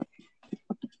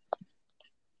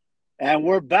And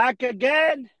we're back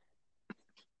again.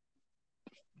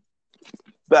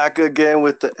 Back again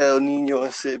with the El Nino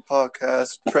and Sid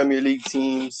podcast, Premier League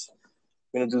teams.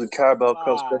 We're gonna do the Carabao Cup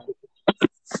Wow.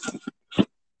 special.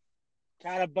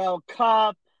 Carabao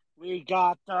Cup. We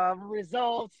got the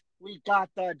results. We got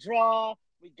the draw.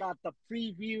 We got the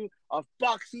preview of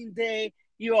Boxing Day.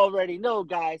 You already know,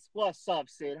 guys. What's up,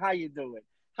 Sid? How you doing?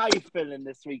 How you feeling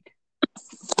this week?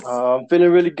 I'm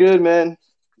feeling really good, man.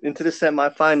 Into the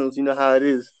semifinals, you know how it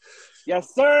is.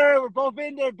 Yes, sir. We're both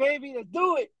in there, baby. Let's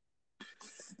do it.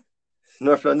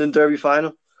 North London Derby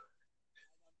final,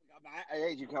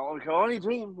 Hey, we can only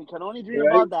dream. We can only dream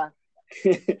right? about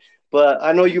that. But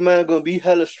I know you man are gonna be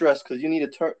hella stressed because you need a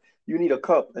you need a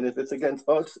cup, and if it's against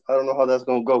us, I don't know how that's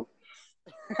gonna go.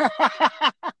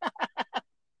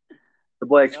 The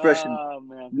boy expression Oh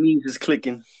man. knees is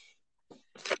clicking.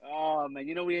 Oh man.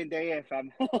 You know we ain't there yet,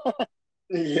 fam.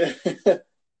 Yeah,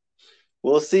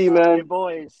 we'll see, Your man.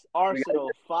 boys, We got Arsenal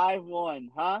 5-1,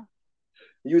 huh?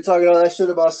 You were talking all that shit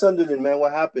about Sunderland, man.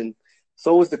 What happened?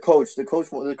 So was the coach. The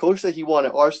coach said he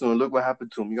wanted Arsenal. Look what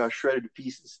happened to him. He got shredded to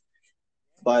pieces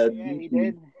by a Yeah, B he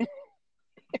team.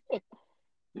 did.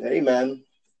 Hey, man.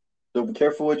 So be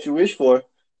careful what you wish for,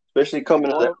 especially Your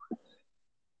coming out of boy,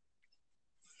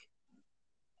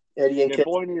 Eddie and your Ken.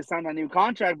 boy needs to sign a new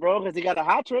contract, bro, because he got a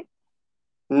hat trick.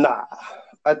 Nah,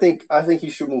 I think he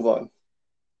should move on.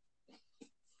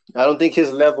 I don't think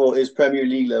his level is Premier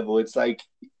League level. It's like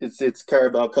it's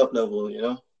Carabao Cup level, you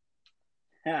know.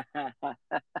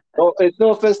 Oh, it's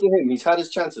no offense to him. He's had his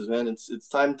chances, man. It's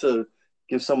time to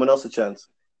give someone else a chance.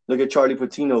 Look at Charlie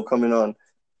Patino coming on,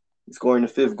 scoring the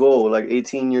fifth goal, like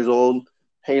 18 years old,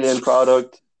 Haaland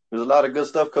product. There's a lot of good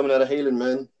stuff coming out of Haaland,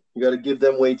 man. You got to give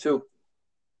them way too.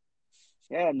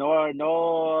 Yeah,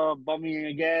 no bumming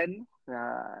again.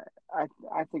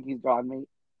 I think he's gone, mate.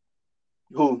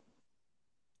 Who?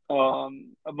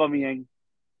 Bumming.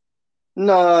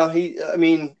 Nah, he. I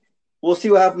mean, we'll see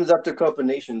what happens after Cup of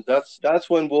Nations. That's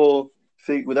when we'll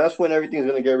figure. That's when everything's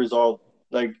gonna get resolved.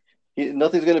 Like,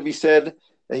 nothing's gonna be said,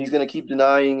 and he's gonna keep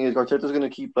denying. Arteta's gonna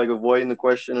keep like avoiding the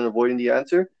question and avoiding the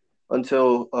answer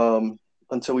until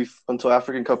until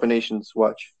African Cup of Nations.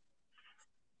 Watch.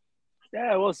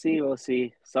 Yeah, we'll see, we'll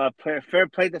see. So fair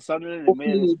play to Sunderland. They made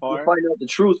it this Hopefully, we'll far. find out the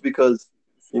truth because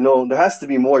there has to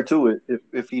be more to it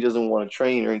if he doesn't want to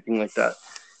train or anything like that.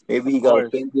 Maybe Of he got course,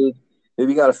 offended.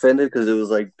 Maybe he got offended because it was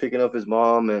like picking up his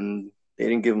mom and they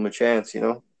didn't give him a chance.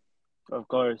 of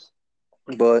course.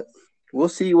 But we'll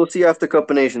see. We'll see after Cup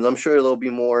of Nations. I'm sure there'll be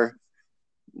more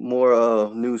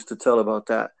news to tell about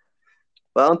that.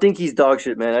 But I don't think he's dog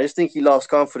shit, man. I just think he lost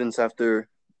confidence after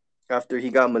he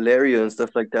got malaria and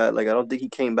stuff like that. Like I don't think he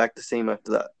came back the same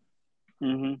after that.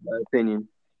 Hmm. My opinion.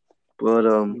 But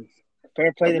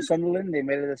Fair play to Sunderland. They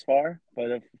made it this far,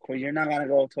 but of course you're not gonna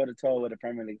go toe to toe with a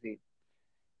Premier League team.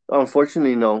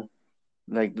 unfortunately, no.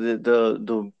 Like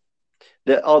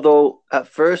although at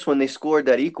first when they scored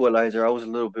that equalizer, I was a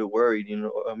little bit worried.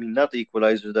 I mean, not the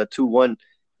equalizer, that 2-1.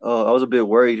 I was a bit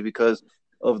worried because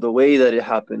of the way that it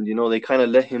happened. They kind of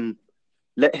let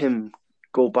him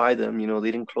go by them.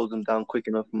 They didn't close them down quick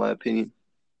enough, in my opinion.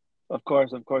 Of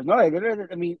course, of course. No, I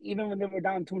mean, even when they were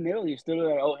down 2-0, you still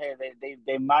like, oh, hey,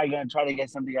 they might gonna try to get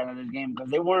something out of this game because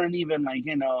they weren't even like,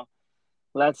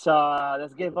 let's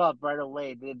give up right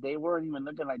away. They weren't even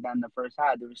looking like that in the first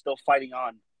half. They were still fighting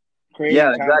on,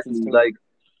 Yeah, creating chances exactly. too.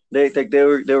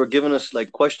 Like they were giving us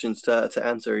like questions to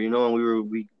answer. And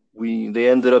they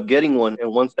ended up getting one.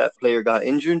 And once that player got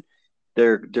injured,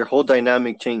 their whole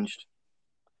dynamic changed.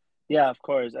 Yeah, of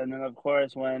course. And then of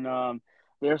course when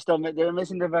they're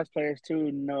missing their best players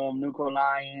too. Nuko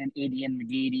Lyon, Adian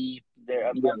McGeady.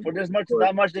 Yeah, For there's of much course.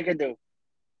 not much they can do.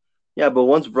 Yeah, but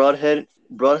once Broadhead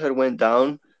went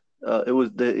down,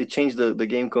 it changed the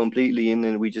game completely, and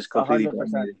then we just A completely hundred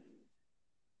percent,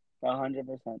 dominated.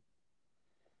 100%.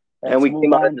 And Let's we move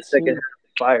came out in on the second to half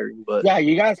firing, but yeah.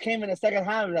 You guys came in the second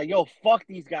half like, yo, fuck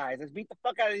these guys. Let's beat the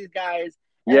fuck out of these guys,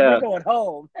 and we're yeah, going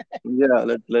home.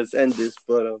 yeah. Let's end this,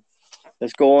 but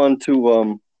let's go on to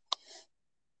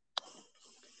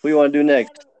what do you want to do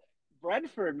next?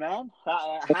 Brentford, man.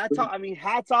 Hats off. I mean,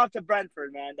 hats off to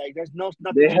Brentford, man. Like, there's nothing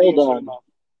They really held issue on. them off.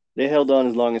 They held on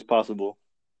as long as possible.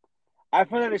 I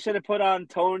feel like they should have put on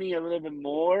Tony a little bit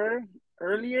more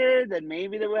earlier. Then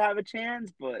maybe they would have a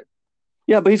chance. But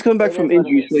Yeah, but he's coming back it from is what it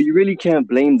injury, so is. you really can't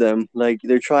blame them. Like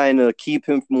they're trying to keep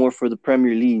him more for the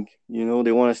Premier League. They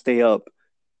want to stay up.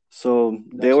 So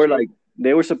That's true.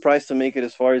 they were surprised to make it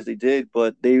as far as they did,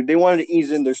 but they wanted to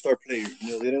ease in their star player.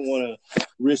 They didn't want to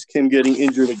risk him getting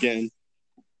injured again.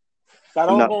 That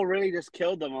And own not goal really just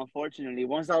killed them. Unfortunately,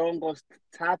 once that own goal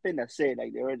tapping, that's it.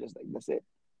 Like they were just like, that's it.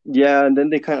 Yeah, and then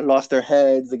they kind of lost their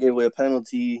heads. They gave away a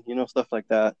penalty, stuff like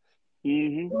that.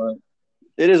 Hmm. But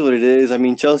it is what it is. I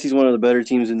mean, Chelsea's one of the better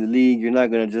teams in the league. You're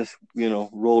not gonna just,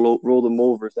 roll them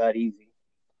over. It's that easy.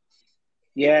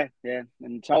 Yeah, yeah.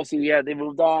 And Chelsea, yeah, they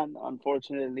moved on.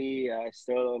 Unfortunately, I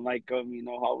still don't like them. You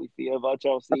know how we feel about I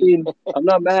Chelsea. mean, I'm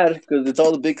not mad because it's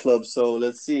all the big clubs. So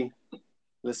let's see.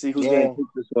 Let's see who's gonna Yeah. take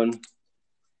this one.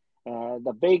 I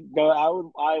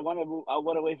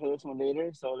want to wait for this one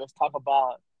later. So let's talk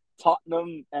about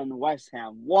Tottenham and West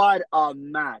Ham. What a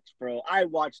match, bro! I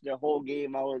watched the whole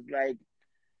game. I was like,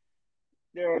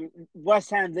 they're West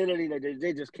Ham literally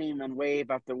they just came on wave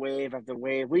after wave after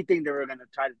wave. We think they were gonna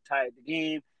try to tie the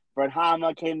game. Brett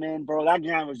Hama came in, bro. That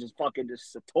game was just fucking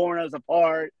just torn us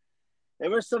apart. There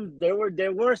were some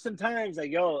times like,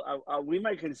 yo, we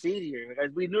might concede here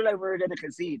because we knew like we were gonna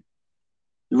concede.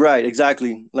 Right,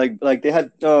 exactly. Like they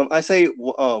had. I say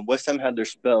West Ham had their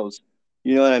spells.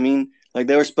 You know what I mean? Like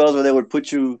there were spells where they would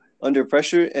put you under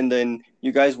pressure, and then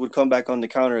you guys would come back on the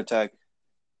counter attack.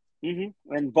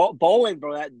 And Bowen,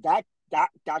 bro, that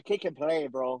kick and play,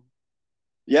 bro.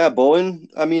 Yeah, Bowen.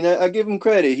 I mean, I give him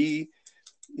credit. He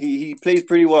plays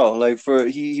pretty well. Like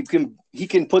he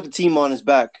can put the team on his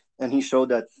back, and he showed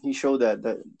that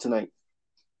tonight.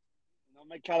 No,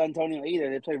 Mikel Antonio either.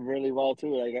 They played really well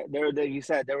too. Like you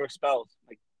said, there were spells.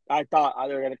 Like I thought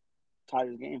they were gonna tie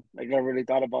this game. Like I really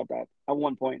thought about that at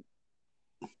one point.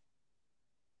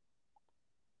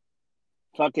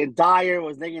 Fucking Dyer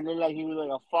was thinking looked like he was like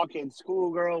a fucking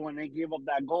schoolgirl when they gave up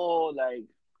that goal. Like,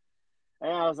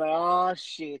 and I was like, oh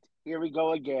shit, here we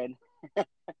go again.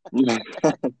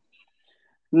 That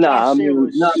Nah, I shit mean,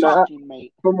 was nah. shocking,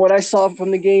 mate. From what I saw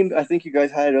from the game, I think you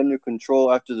guys had it under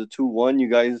control after the 2-1. You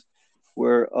guys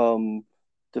were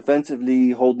defensively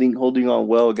holding on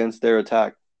well against their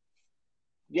attack.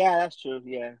 Yeah, that's true.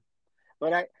 Yeah,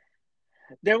 but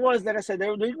there was, like I said,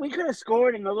 we could have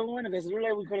scored another one because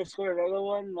really we could have scored another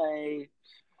one. Like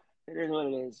it is what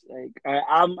it is. Like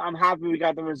I'm happy we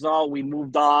got the result. We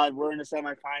moved on. We're in the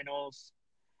semifinals.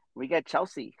 We get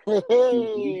Chelsea. Mhm.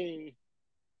 Hey,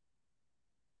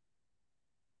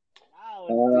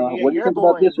 now it's What do you your think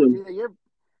about this boys. It's one? either your boys.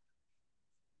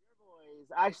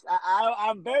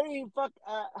 I'm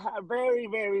very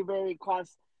very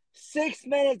close. 6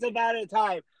 minutes about a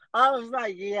time. I was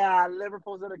like, yeah,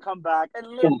 Liverpool's gonna come back and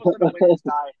Liverpool's gonna win this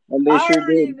tie. And they I sure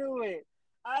already did. knew it.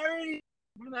 I already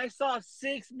when I saw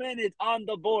 6 minutes on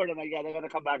the board, I'm like, yeah, they're gonna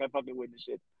come back and fucking win this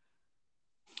shit.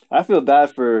 I feel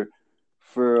bad for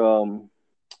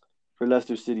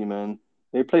Leicester City, man.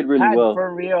 They played really Had well.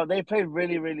 for real, they played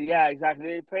really, yeah, exactly.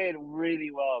 They played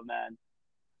really well, man.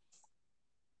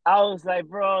 I was like,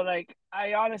 bro, like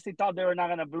I honestly thought they were not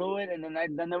gonna blow it, and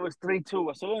then there was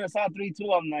 3-2. As soon as I saw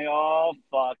 3-2, I'm like, oh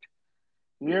fuck,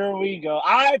 here we go.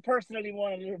 I personally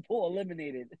wanted Liverpool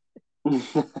eliminated.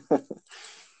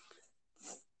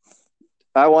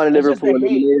 I wanted It's just Liverpool the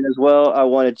hate. eliminated as well. I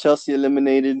wanted Chelsea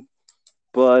eliminated,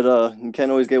 but you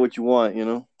can't always get what you want. I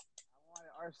wanted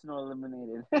Arsenal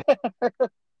eliminated.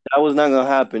 That was not gonna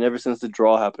happen ever since the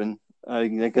draw happened. I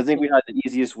think we had the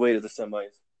easiest way to the semis.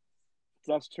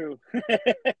 That's true.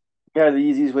 We had the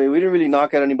easiest way. We didn't really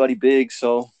knock out anybody big,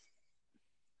 so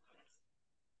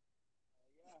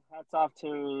Yeah, hats off to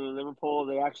Liverpool.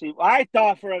 They actually, I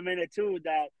thought for a minute too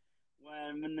that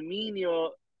when the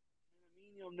Mino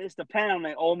missed the pen, I'm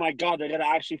like, oh my god, they're gonna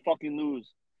actually fucking lose.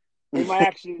 They might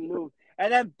actually lose.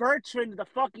 And then Bertrand, the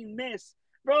fucking miss,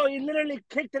 bro, he literally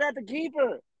kicked it at the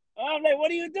keeper. I'm like,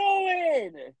 what are you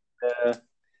doing? uh,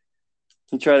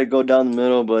 he tried to go down the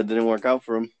middle, but it didn't work out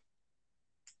for him.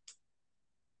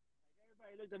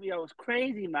 Everybody looked at me. I was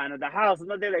crazy, man. At the house, I'm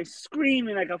not there like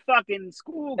screaming like a fucking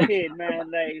school kid,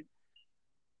 man. Like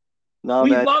Nah, we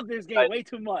man, love this game way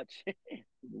too much.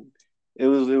 it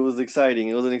was exciting.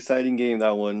 It was an exciting game,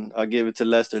 that one. I gave it to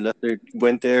Leicester. Leicester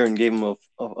went there and gave him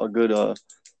a good a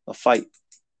fight.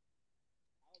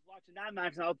 I was watching that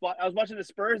match, and I was watching the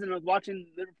Spurs, and I was watching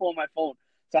Liverpool on my phone.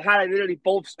 So I had literally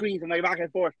both screens, and like back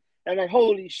and forth. And like,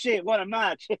 holy shit, what a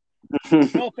match!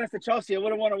 No offense to Chelsea, I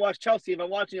wouldn't want to watch Chelsea if I'm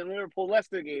watching a Liverpool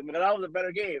Leicester game, but that was a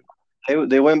better game.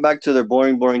 They went back to their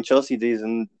boring Chelsea days,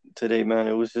 and today, man,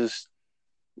 it was just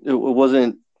it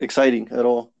wasn't exciting at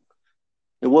all.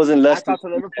 It wasn't Hats Leicester off to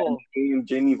City Liverpool. game.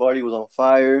 Jamie Vardy was on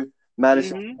fire.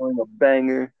 Madison Mm-hmm. throwing a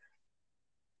banger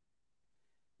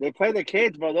They play the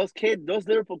kids, bro. Those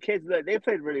Liverpool kids, they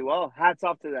played really well. Hats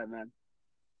off to them, man.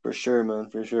 for sure, man,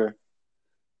 for sure.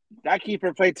 That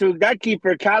keeper played too. That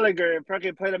keeper Gallagher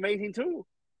fucking played amazing too.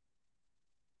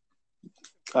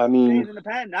 I mean, Stays in the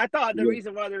pen. I thought the yeah,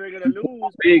 reason why they were gonna he's so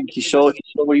lose big. He because showed of he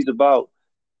showed what he's about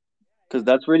because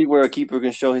that's really where a keeper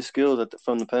can show his skills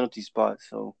from the penalty spot.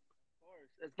 So,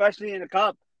 especially in the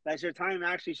cup. That's your time to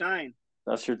actually shine.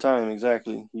 That's your time,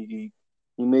 exactly. He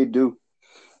made do.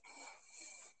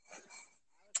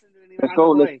 Allison didn't even Let's have to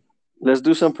go. play. Let's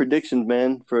do some predictions,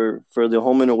 man, for the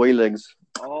home and away legs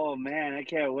Oh man, I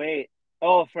can't wait.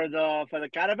 Oh, for the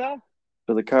Carabao.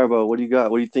 for the Carabao. What do you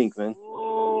got? What do you think, man?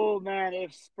 Oh man,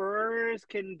 if Spurs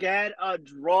can get a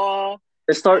draw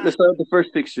Let's at start with the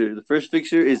first fixture. The first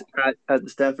fixture is at the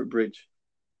Stamford Bridge.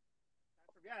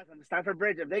 yeah, on the Stamford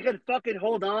Bridge, if they could fucking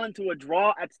hold on to a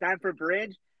draw at Stamford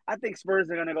Bridge, I think Spurs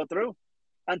are gonna go through.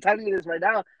 I'm telling you this right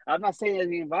now. I'm not saying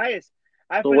anything biased.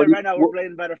 I So feel like right now we're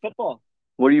playing better football.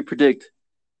 what do you predict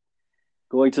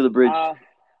going to the bridge? Uh,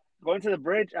 Going to the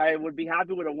bridge, I would be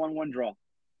happy with a 1-1 draw.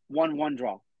 1-1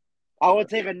 draw. I would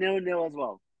take a 0-0 as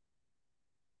well.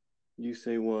 You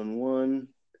say 1-1. And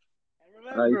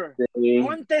I remember, say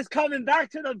Conte's coming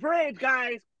back to the bridge,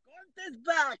 guys. Conte's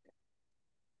back.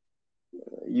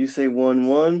 you say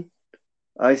 1-1.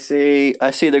 I say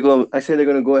they're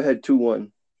gonna go ahead 2-1.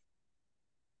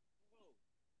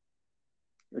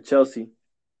 Chelsea.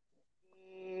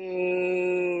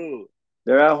 Ooh.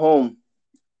 They're at home.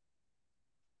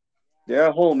 They're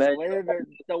at home, man.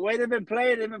 The way they've been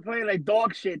playing, they've been playing like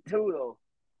dog shit too, though.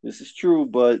 This is true,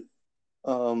 but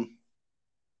um,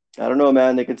 I don't know,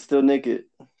 man. They can still nick it.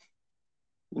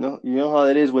 You know how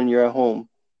it is when you're at home.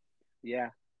 Yeah,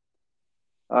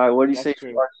 All right, what do you that's say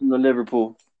true. for Arsenal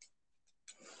Liverpool?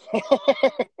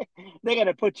 They're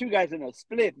gonna put you guys in a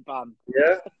split, bomb.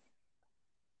 Yeah.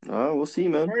 All right, we'll see, The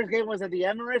man. first game was at the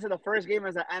Emirates, and the first game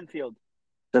was at Anfield.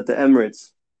 At the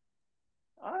Emirates.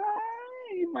 Uh,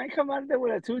 you might come out there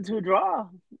with a 2-2 draw.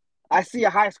 I see a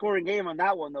high scoring game on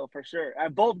that one though, for sure.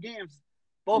 And both games,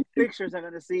 both fixtures are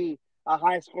gonna see a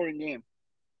high scoring game.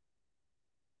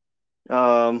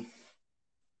 Um,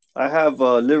 I have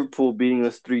Liverpool beating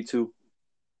us 3-2.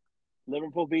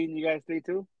 Liverpool beating you guys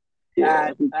 3-2 Yeah, I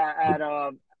at think at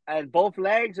at both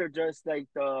legs or just like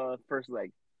the first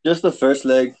leg. just the first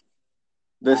leg.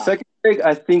 The Ah, second leg,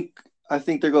 I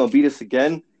think they're gonna beat us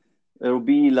again. It'll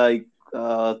be like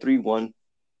 3-1.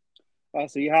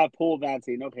 so you have pool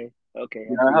advancing. Okay, okay,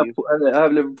 Yeah, I feel you. I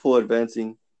have Liverpool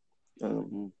advancing.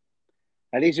 Um,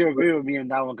 At least you agree with me on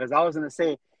that one because I was gonna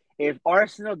say if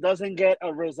Arsenal doesn't get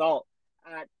a result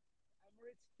at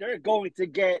Emirates, they're going to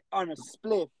get on a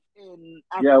split in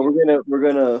yeah, Anfield.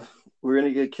 we're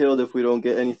gonna get killed if we don't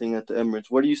get anything at the Emirates.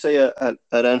 What do you say at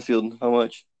Anfield? How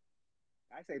much?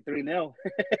 I say 3-0.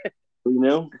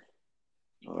 3-0.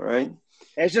 All right.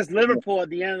 It's just Liverpool at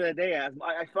the end of the day.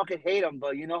 I fucking hate them,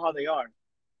 but you know how they are.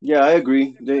 Yeah, I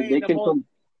agree. They're They playing they the can most, come.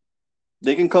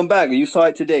 They can come back. You saw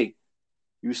it today.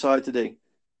 You saw it today.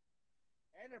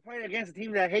 and they're playing against the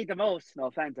team that I hate the most. No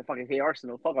offense, I fucking hate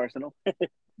Arsenal. Fuck Arsenal.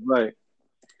 Right.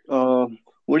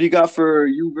 What do you got for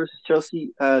you versus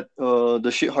Chelsea at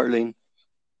the shit heart lane?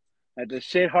 At the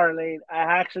shit heart lane, I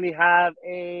actually have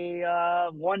a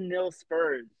 1-0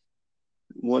 Spurs.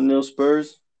 1-0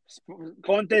 Spurs.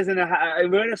 Conte's in we're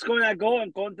gonna score that goal,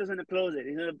 and Conte's gonna close it.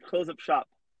 He's gonna close up shop.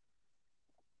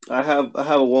 I have a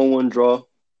 1-1 draw.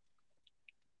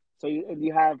 So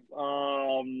you have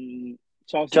Chelsea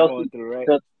going Chelsea. through, right?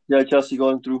 Yeah, Chelsea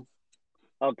going through.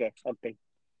 Okay, okay.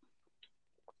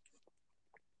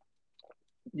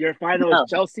 Your final is Yeah.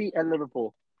 Chelsea and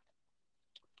Liverpool.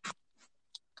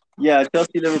 Yeah,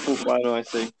 Chelsea Liverpool final, I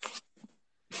say.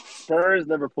 Spurs,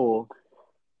 Liverpool.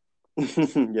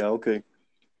 Yeah, okay.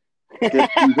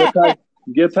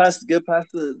 Get past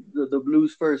the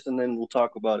Blues first, and then we'll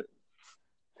talk about it.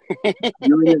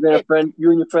 You and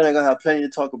your friend are gonna have plenty to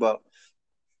talk about.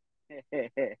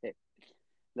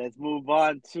 Let's move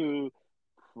on to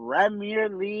Premier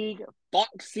League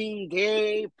Boxing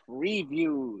Day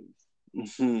previews.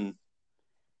 Mhm.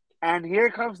 And here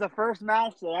comes the first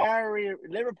match,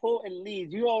 Liverpool and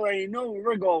Leeds. You already know where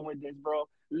we're going with this, bro.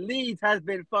 Leeds has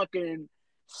been fucking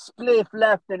split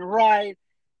left and right.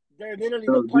 They're literally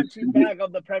the So punching bag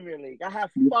of the Premier League. I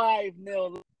have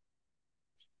 5-0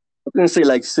 I'm gonna say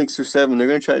like 6 or 7. They're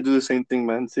gonna try to do the same thing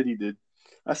Man City did.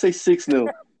 I say 6-0.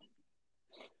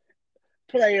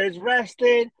 players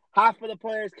rested. Half of the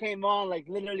players came on like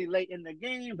literally late in the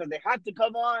game because they had to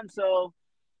come on. So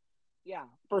yeah,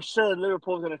 for sure,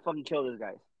 Liverpool's gonna fucking kill these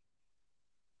guys.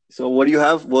 So what do you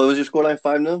have? What was your scoreline?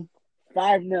 5-0.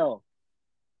 5-0.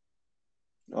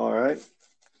 All right.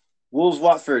 Wolves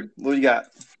Watford. What do you got?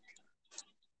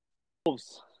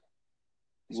 Wolves.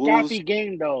 Wolves. Scrappy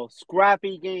game though.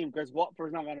 Scrappy game because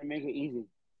Watford's not gonna make it easy.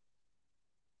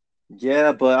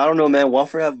 Yeah, but I don't know, man.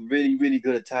 Watford have really, really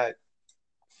good attack,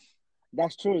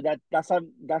 That's true.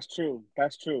 That's true.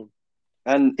 That's true.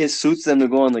 and it suits them to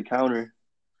go on the counter.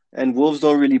 And Wolves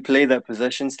don't really play that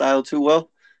possession style too well.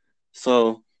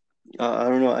 So I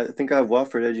don't know. I think I have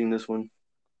Watford edging this one.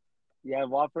 Yeah,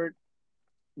 Watford.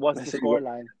 What's I the say score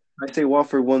line? I say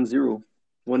Watford 1-0.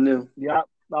 1-0. Yep,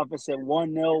 opposite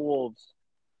 1-0 Wolves.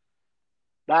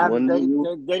 That One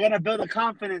nil. they're gonna build a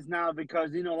confidence now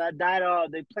because that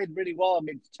they played really well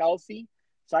against Chelsea,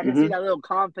 so I can see Mm-hmm. that little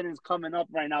confidence coming up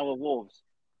right now with Wolves.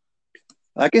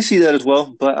 I can see that as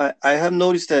well, but I have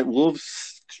noticed that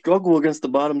Wolves struggle against the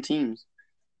bottom teams.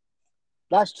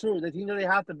 That's true. The team that they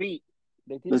have to beat,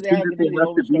 the team The that they teams have that to they beat, they have to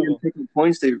always beat and struggle. taking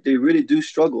points, they really do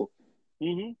struggle.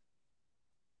 hmm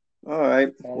All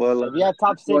right. And Well, if you have top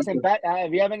let's go six into-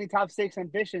 if you have any top six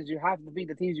ambitions, you have to beat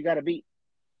the teams you got to beat.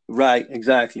 right,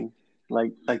 exactly.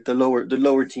 Like the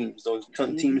lower teams, those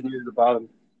hmm teams near the bottom.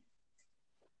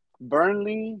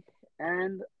 Burnley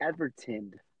and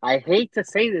Everton. I hate to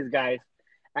say this, guys.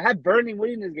 I have Burnley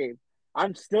winning this game.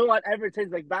 I'm still on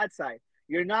Everton's bad side.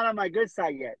 You're not on my good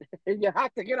side yet. You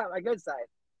have to get on my good side.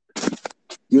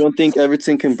 You don't think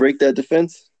Everton can break that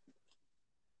defense?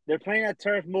 They're playing at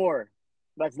Turf Moor.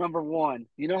 That's number one.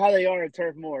 You know how they are at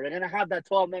Turf Moor. They're gonna have that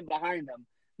 12 men behind them.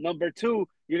 Number two,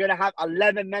 you're gonna have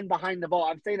 11 men behind the ball.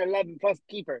 I'm saying 11 plus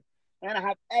keeper. They're gonna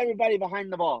have everybody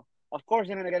behind the ball. Of course,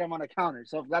 they're gonna get them on the counter.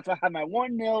 So that's why I have my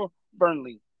 1-0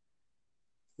 Burnley.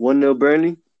 1-0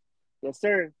 Burnley. Yes,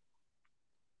 sir.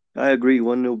 I agree.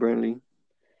 1-0 Burnley.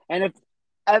 And if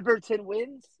Everton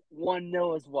wins,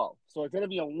 1-0 as well. So it's gonna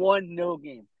be a 1-0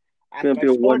 game. It's As gonna my be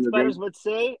a one sports 0 bettors game. would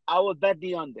say, I would bet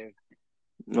the under.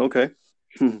 Okay.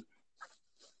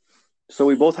 So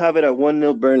we both have it at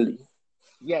 1-0 Burnley.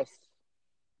 Yes.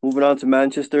 Moving on to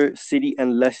Manchester City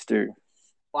and Leicester.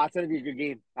 Well, that's gonna be a good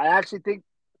game. I actually think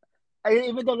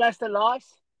even though Leicester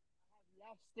lost,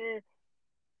 Leicester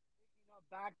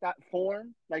back that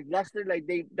form, like Leicester, like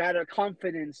they that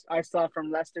confidence I saw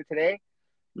from Leicester today,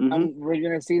 Mm-hmm. and we're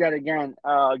gonna see that again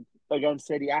against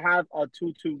City. I have a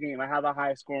 2-2 game. I have a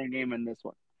high scoring game in this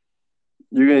one.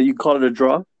 You call it a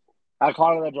draw? I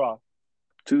call it a draw,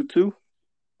 2-2.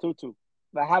 2-2.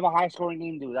 I have a high scoring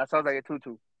game, dude. That sounds like a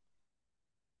 2-2.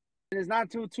 If it's not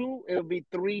 2-2, it'll be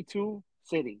 3-2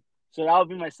 City. So that would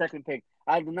be my second pick.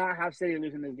 I do not have City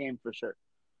losing this game for sure.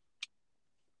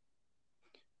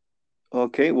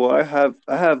 Okay. Well, I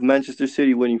have Manchester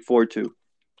City winning 4-2.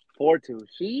 4-2.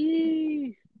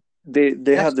 She. They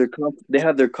That's have they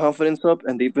have their confidence up,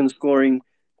 and they've been scoring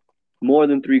more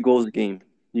than 3 goals a game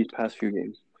these past few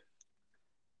games.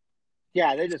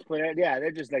 Yeah, they just put it. Yeah,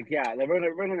 they're just like, yeah,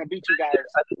 we're gonna beat you guys.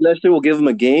 I think Leicester will give them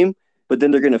a game, but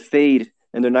then they're gonna fade,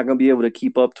 and they're not gonna be able to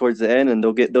keep up towards the end, and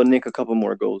they'll nick a couple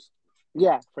more goals.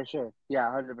 Yeah, for sure. Yeah,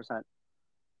 100%.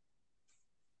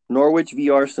 Norwich v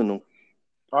Arsenal.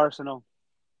 Arsenal.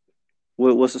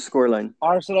 What's the scoreline?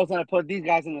 Arsenal's gonna put these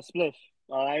guys in the split.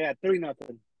 I got 3-0.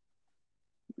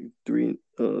 3-0.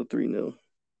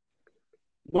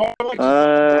 Norwich is coming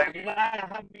Uh, back. I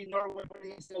have me Norwich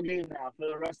winning this game now for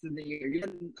the rest of the year.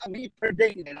 Me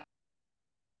predicting it.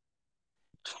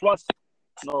 Trust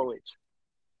Norwich.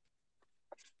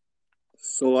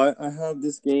 so I have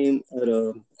this game at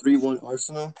a 3-1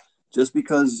 Arsenal, just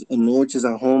because Norwich is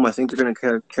at home. I think they're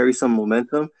gonna carry some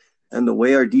momentum, and the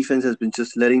way our defense has been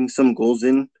just letting some goals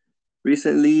in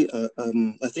recently,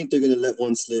 I think they're gonna let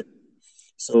one slip.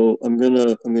 So I'm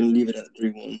gonna leave it at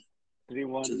 3-1 3 to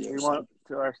 1. the 3 1 Arsenal.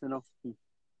 to Arsenal.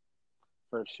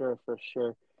 For sure, for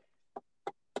sure.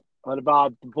 What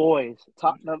about the boys?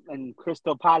 Tottenham and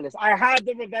Crystal Palace. I had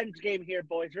the revenge game here,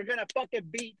 boys. We're gonna fucking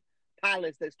beat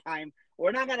Palace this time.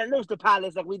 We're not gonna lose to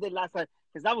Palace like we did last time.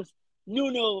 Because that was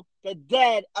Nuno, the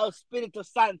dead El Spirito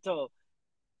Santo.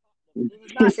 This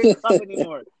is not his club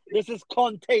anymore. This is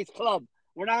Conte's club.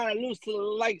 We're not gonna lose to the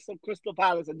likes of Crystal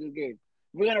Palace in this game.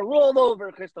 We're gonna roll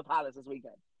over Crystal Palace this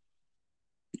weekend.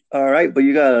 All right, but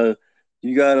you got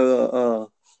a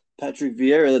Patrick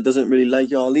Vieira that doesn't really like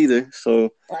y'all either. So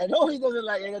I know he doesn't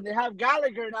like it, and they have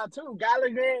Gallagher now too.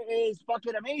 Gallagher is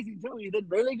fucking amazing too. He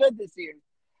did really good this year,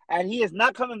 and he is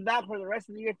not coming back for the rest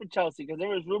of the year for Chelsea because there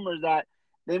was rumors that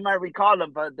they might recall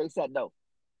him, but they said no.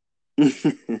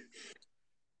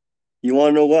 you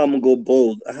want to know what? I'm gonna go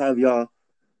bold. I have y'all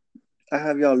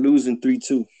losing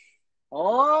 3-2.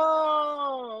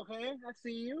 Oh, okay, I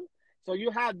see you. So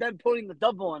you have them putting the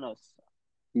double on us.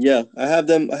 Yeah, I have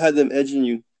them. I had them edging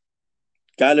you.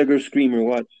 Gallagher screamer,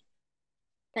 watch.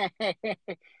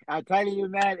 I'm telling you,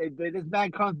 man. If this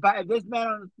man comes back, if this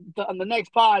man on the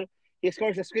next pod he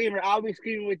scores a screamer, I'll be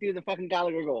screaming with you the fucking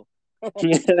Gallagher goal.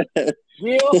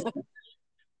 Deal?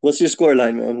 What's your score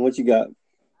line, man? What you got?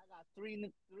 I got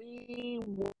 3-1.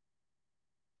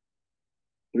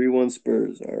 3-1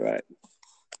 Spurs. All right.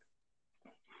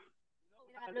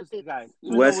 Listen, guys.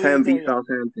 Even though West we Ham didn't say v it yet,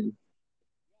 Southampton.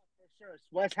 for sure,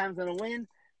 West Ham's gonna win.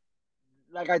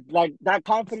 like that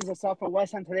confidence I saw for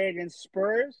West Ham today against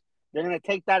Spurs. They're gonna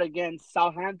take that against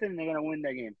Southampton, and they're gonna win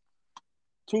their game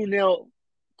 2-0,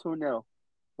 2-0,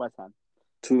 West Ham.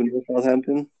 2-0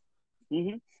 Southampton.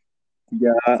 Mm-hmm.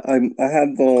 Yeah, I have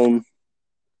You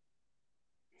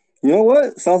know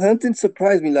what? Southampton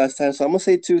surprised me last time, so I'm gonna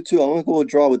say 2-2. I'm gonna go a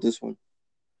draw with this one.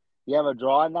 You have a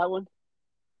draw on that one.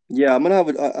 Yeah, I'm gonna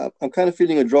have I'm kind of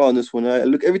feeling a draw on this one. I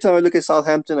look every time I look at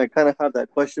Southampton, I kind of have that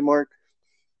question mark.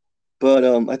 But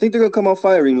I think they're gonna come out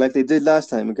firing like they did last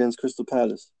time against Crystal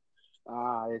Palace.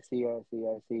 I see, I see,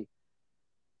 I see.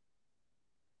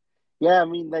 Yeah, I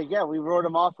mean, like, yeah, we wrote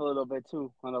them off a little bit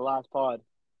too on the last pod.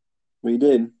 We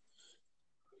did,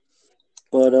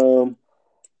 but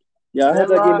yeah, I have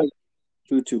that game Villa at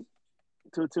 2-2.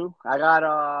 2-2. I got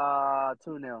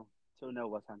 2-0, 2-0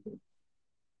 West Ham.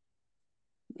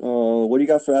 What do you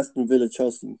got for Aston Villa,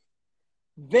 Chelsea?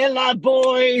 Villa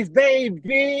boys,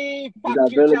 baby. You Fuck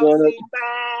got you, Villa going Chelsea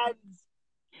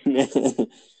fans. up.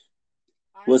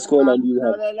 What scoreline do you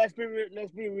have? Let's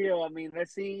be real. I mean,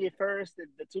 let's see first if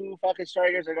the two fucking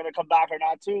strikers are gonna come back or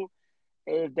not too.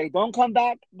 If they don't come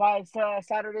back by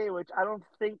Saturday, which I don't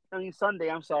think, I mean Sunday.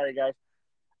 I'm sorry, guys.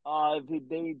 If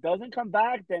they doesn't come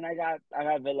back, then I got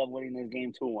Villa winning this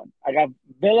game 2-1. I got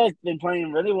Villa's been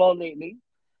playing really well lately.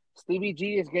 Stevie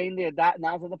G is getting the adapt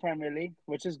now to the Premier League,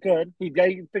 which is good. He's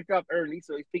getting picked up early,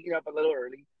 so he's picking up a little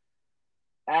early.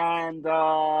 And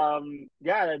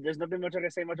yeah, there's nothing much I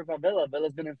can say much about Villa.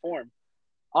 Villa's been informed.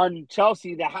 On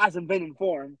Chelsea, that hasn't been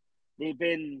informed. They've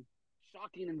been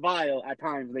shocking and vile at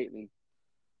times lately.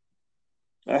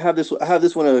 I have this. I have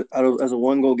this one as a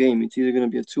one goal game. It's either gonna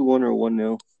be a 2-1 or a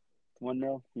 1-0.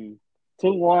 1-0.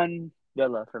 2-1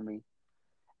 Villa for me.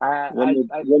 I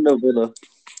 1-0 Villa.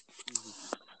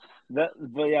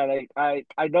 but yeah, like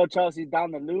I know Chelsea's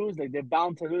down to lose. Like they're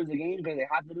bound to lose the game because they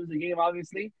have to lose the game,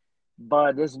 obviously.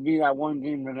 But this will be that one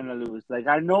game they're gonna lose. Like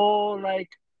I know, like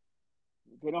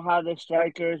they don't have the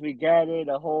strikers. We get it,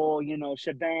 the whole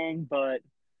shebang. But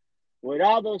with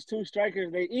all those two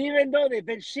strikers, they even though they've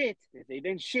been shit. At least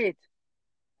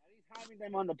having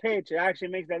them on the pitch, it actually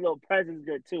makes that little presence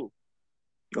good too.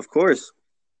 Of course.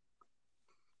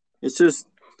 It's just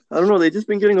I don't know. They just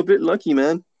been getting a bit lucky,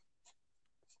 man.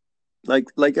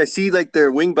 Like I see like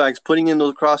their wing backs putting in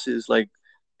those crosses like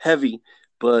heavy,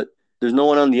 but there's no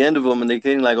one on the end of them, and they're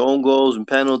getting like own goals and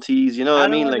penalties. You know what I I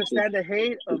don't mean? Like understand the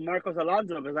hate of Marcos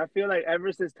Alonso because I feel like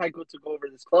ever since Tycho took over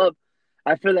this club,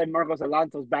 I feel like Marcos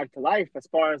Alonso's back to life as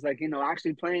far as like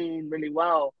actually playing really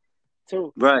well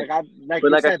too. right. Like But you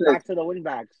like I said, said, back to the wing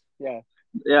backs. Yeah.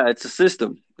 yeah, it's a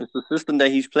system. It's a system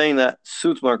that he's playing that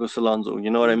suits Marcos Alonso. You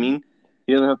know what I hmm mean?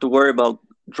 He doesn't have to worry about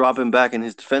dropping back in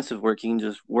his defensive work. He can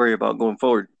just worry about going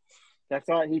forward. That's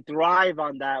all he thrive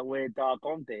on that with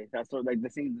Conte. That's what like the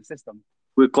system.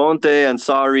 With Conte and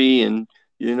Sari and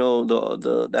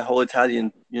the that whole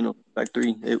Italian back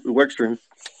three, it works for him.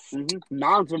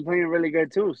 Mount's been playing really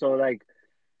good too. So like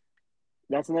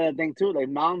that's another thing too. Like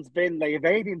Mount's been like if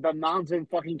anything, but Mount's been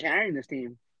fucking carrying this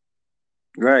team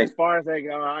as Right. far as like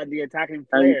the attacking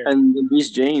And flair. and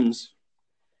Reece James.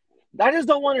 I just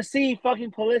don't want to see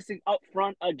fucking Pulisic up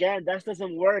front again. That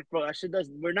doesn't work, bro. That shit does.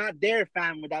 We're not there,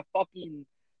 fam, with that fucking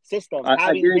system. I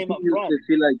Having him guarantee up you, front,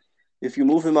 if if you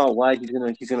move him out wide,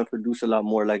 he's gonna produce a lot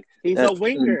more. Like he's a that's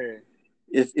winger.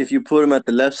 if you put him at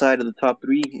the left side of the top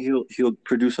three, he'll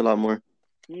produce a lot more.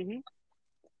 hmm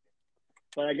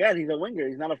But again, he's a winger.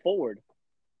 He's not a forward.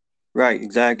 Right,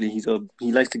 exactly.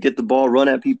 He likes to get the ball, run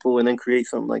at people, and then create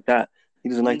something like that. He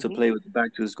doesn't like to hmm play with the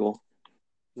back to his goal.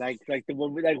 Like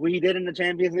we did in the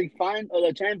Champions League or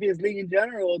the Champions League in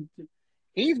general.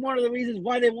 He's one of the reasons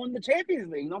why they won the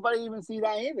Champions League. Nobody even see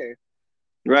that either.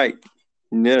 Right.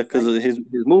 Yeah, because Like, of his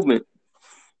movement.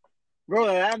 bro,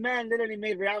 that man literally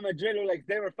made Real Madrid look like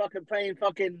they were fucking playing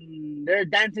they're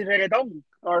dancing reggaeton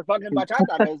or fucking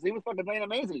bachata because he was fucking playing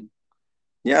amazing.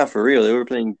 Yeah, for real. They were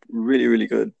playing really, really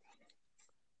good.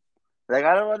 Like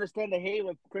I don't understand the hate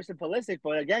with Christian Pulisic,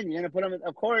 but again, you're gonna put him.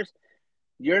 Of course,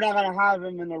 you're not gonna have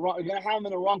him in the wrong. You're gonna have him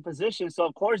in the wrong position. So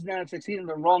of course, you're gonna succeed in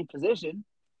the wrong position.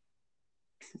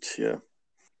 Yeah.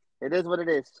 It is what it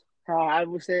is. I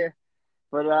would say,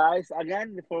 but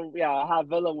again, I have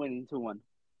Villa winning 2-1.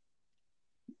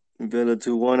 Villa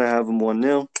 2-1. I have them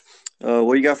 1-0.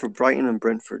 What you got for Brighton and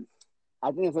Brentford?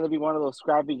 I think it's gonna be one of those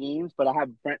scrappy games, but I have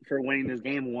Brentford winning this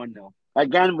game 1-0.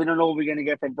 Again, we don't know what we're gonna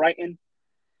get from Brighton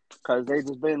because they've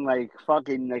just been like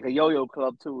fucking like a yo-yo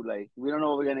club too. Like we don't know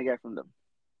what we're gonna get from them.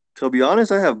 To be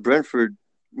honest, I have Brentford,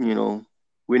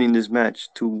 winning this match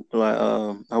to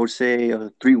I would say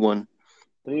 3-1.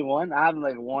 3-1. I have them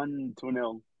like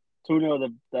 1-2-0.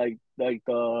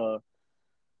 2-0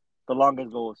 the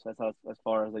longest goals as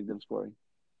far as like them scoring.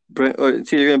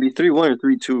 It's either gonna be 3-1 or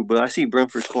 3-2, but I see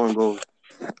Brentford scoring goals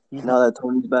Mhm. now that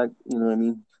Tony's back. You know what I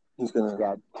mean? He's gonna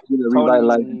Yeah, he's gonna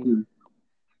revitalize the Tony. team.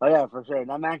 Oh yeah, for sure.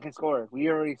 That man can score. We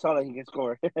already saw that he can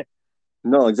score.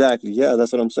 No, exactly. Yeah,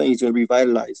 that's what I'm saying. He's gonna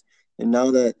revitalize, and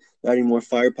now that adding more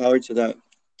firepower to that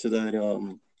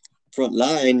front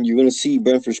line, you're gonna see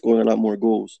Brentford scoring a lot more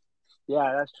goals.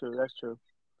 Yeah, that's true. That's true.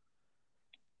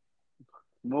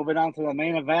 Moving on to the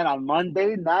main event on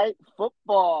Monday Night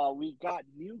Football. We got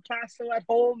Newcastle at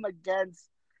home against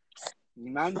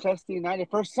Manchester United.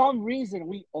 For some reason,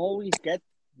 we always get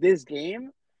this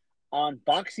game on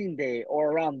Boxing Day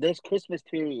or around this Christmas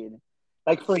period.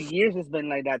 Like for years, it's been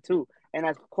like that too. And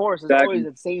of course, it's always Exactly.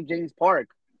 at St. James Park.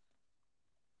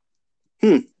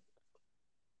 Hmm.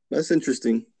 That's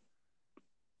interesting.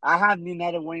 I have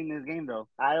United winning this game though.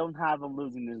 I don't have them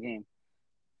losing this game.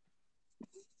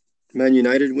 Man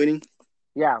United winning.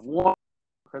 Yeah, one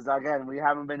because again, we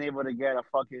haven't been able to get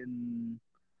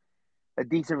a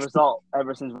decent result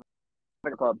ever since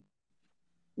the club.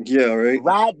 Yeah. Right.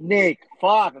 Radnick,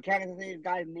 fuck, I can't say the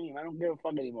guy's name. I don't give a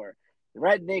fuck anymore.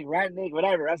 Radnick,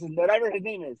 whatever. Whatever his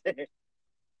name is.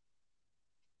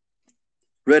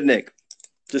 Redneck.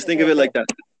 Just think of it like that.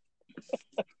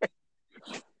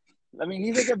 I mean,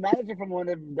 he's a good manager from what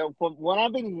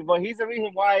I've been, but he's the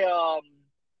reason why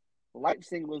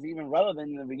Leipzig was even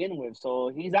relevant to begin with. So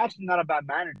he's actually not a bad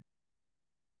manager.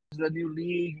 The new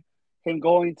league, him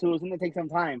going to, it's going to take some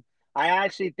time. I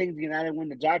actually think the United win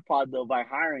the jackpot though by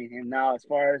hiring him. Now, as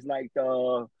far as like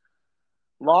the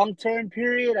long term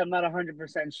period, I'm not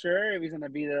 100% sure if he's going to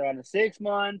be there on the 6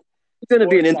 month He's gonna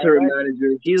be an sports interim direct.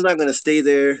 manager. He's not gonna stay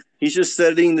there. He's just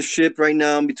setting the ship right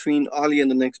now between Ali and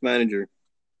the next manager.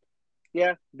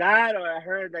 Yeah, that or I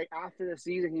heard like after the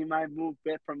season he might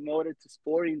get promoted to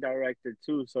sporting director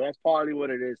too. So that's probably what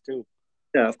it is too.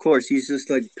 Yeah, of course. He's just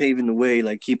like paving the way,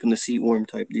 like keeping the seat warm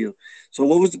type deal. So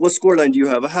what scoreline do you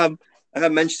have? I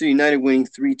have Manchester United winning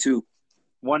 3-2.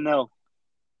 1-0.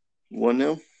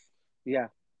 1-0. Yeah.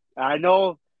 I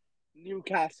know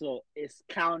Newcastle is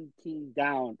counting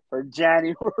down for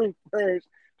January 1st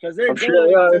because they're I'm sure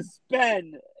they going are. to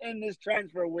spend in this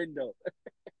transfer window.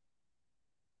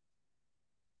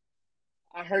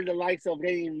 I heard the likes of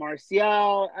getting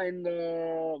Martial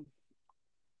and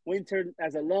Winter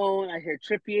as a loan. I hear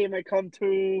Trippier might come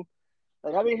through.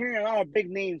 Like I've been hearing a lot of big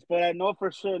names, but I know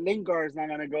for sure Lingard's not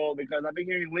gonna go because I've been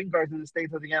hearing Lingard's in the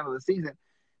States at the end of the season.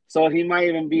 So he might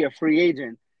even be a free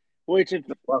agent. Which if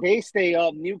Wow. they stay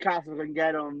up, Newcastle can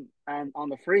get him and on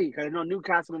the free because I know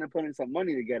Newcastle gonna put in some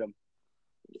money to get him.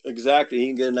 Exactly. He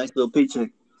can get a nice little paycheck.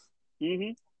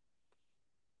 Mm-hmm.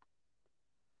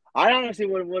 I honestly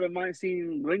wouldn't mind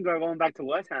seeing Lingard going back to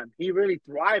West Ham. He really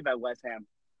thrived at West Ham.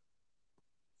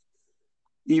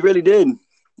 He really did.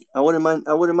 I wouldn't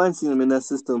mind seeing him in that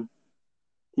system.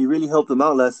 He really helped them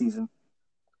out last season.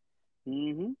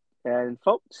 Mm-hmm. And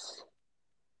folks,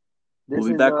 We'll this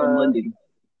be is back on Monday.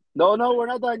 no, we're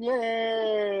not done yet.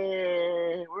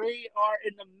 We are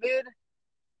in the mid.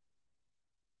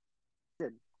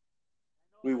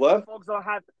 We Some what? folks don't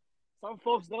have some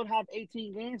folks don't have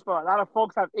 18 games, but a lot of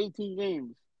folks have 18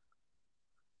 games.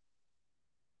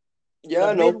 Yeah,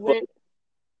 The I know. But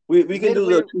midway, we can do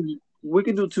midway. we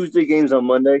can do Tuesday games on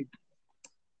Monday.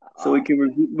 So we can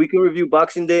review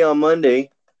Boxing Day on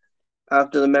Monday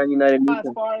after the Man United As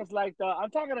meeting. far as like I'm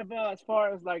talking about as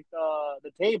far as like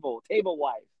the table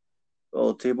wise.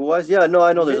 Oh, table wise, yeah, no, I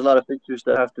The know there's mid, a lot of fixtures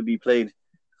that have to be played.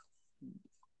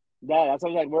 that's what I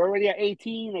was like. We're already at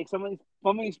 18. Like some of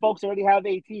these folks already have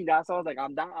 18. That's why I was like,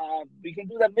 I'm not. We can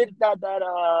do that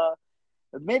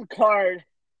the mid card.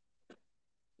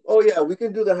 Oh yeah, we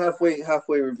can do the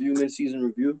halfway review, mid season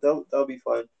review. That'll be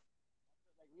fine.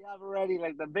 Like we have already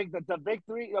like the big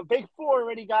three, the big four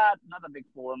already got not the big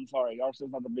four. I'm sorry,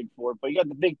 Arsenal's not the big four, but you got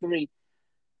the big three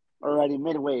already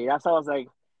midway. That's why I was like,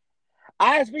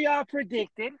 as we all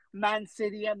predicted, Man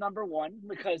City at number one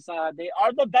because they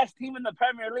are the best team in the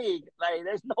Premier League. Like,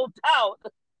 there's no doubt.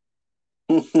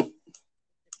 What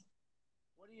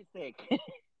do you think?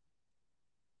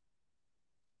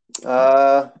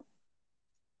 uh,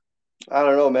 I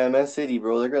don't know, man. Man City,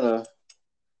 bro, They're gonna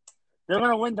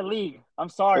win the league. I'm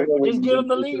they're sorry, gonna but win just the give them league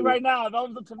the for league sure. right now. If that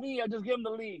was up to me, I'd just give them the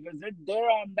league because they're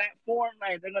on that form.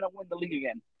 Like, they're gonna win the league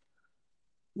again.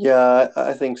 Yeah,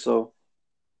 I think so.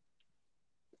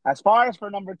 As far as for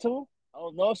number two,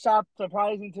 oh no, shot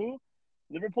surprising too.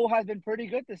 Liverpool has been pretty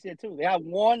good this year too. They have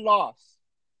one loss,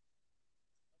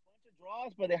 a bunch of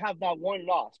draws, but they have that one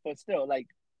loss. But still, like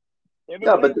they've been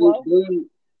Yeah, but playing well.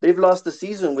 they've lost the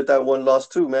season with that one loss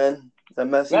too, man. That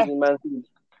Man Yeah. season,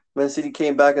 Man City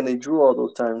came back and they drew all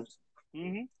those times.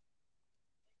 Mm-hmm.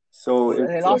 So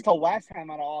They it's lost to West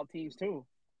Ham out of all teams too.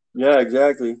 yeah,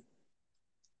 exactly.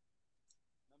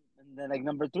 And then like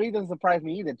number three doesn't surprise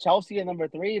me either. Chelsea at number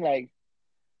three, like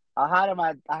I had them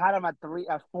at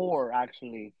 4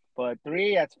 actually, but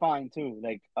 3 that's fine too.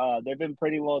 Like they've been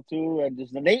pretty well too, and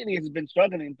just lately it's been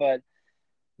struggling, but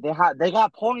they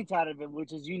got points out of it,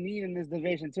 which is you need in this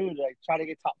division too to like try to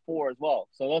get top 4 as well.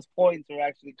 So those points are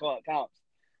actually counts.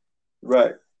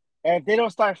 Right. And if they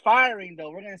don't start firing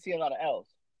though, we're gonna see a lot of L's.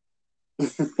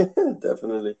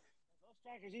 Definitely. Those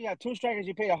strikers, you have 2 strikers,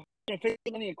 you pay 150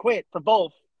 million quit for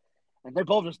both, and they're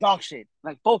both just dog shit.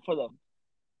 Like both of them.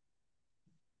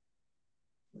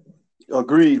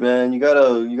 Agreed, man. You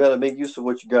gotta make use of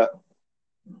what you got.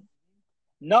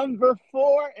 Number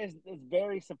 4 is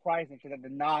very surprising because I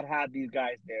did not have these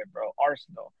guys there, bro.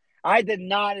 Arsenal. I did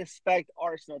not expect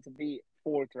Arsenal to be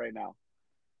fourth right now.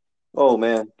 Oh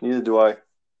man, neither do I.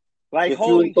 Like, If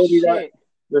you would have holy told me that, shit.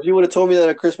 if you would have told me that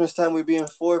at Christmas time we'd be in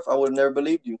fourth, I would have never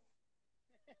believed you.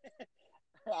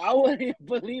 I wouldn't even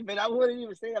believe it. I wouldn't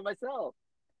even say that myself.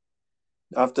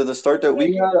 After the I start was that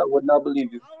we like, had, I would not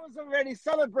believe you. I was already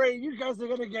celebrating. You guys are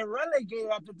gonna get relegated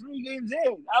after 3 games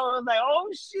in. I was like, oh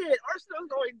shit, Arsenal's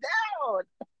going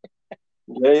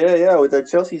down. Yeah. With that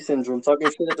Chelsea syndrome, talking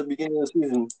shit at the beginning of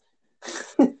the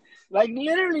season. Like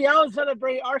literally, I was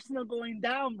celebrating Arsenal going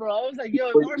down, bro. I was like, yo,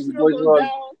 if Your Arsenal boys goes were on.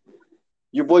 down,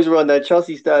 Your boys were on that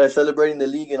Chelsea status, celebrating the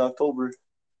league in October.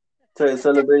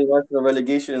 Celebrating Arsenal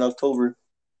relegation in October.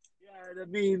 yeah, that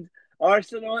means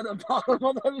Arsenal at the bottom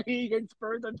of the league and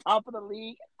Spurs on top of the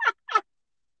league.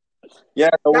 Yeah,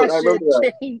 I That remember shit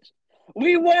that. changed.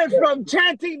 We went from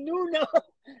chanting Nuno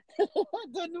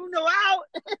to Nuno out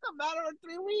in a matter of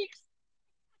 3 weeks.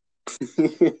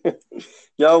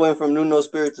 Y'all went from Nuno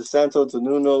Spirit to Santo to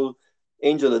Nuno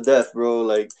Angel of Death, bro.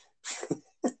 Like,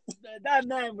 That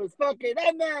man was fucking.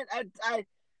 That man,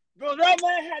 bro, that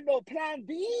man had no plan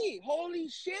B. Holy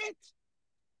shit.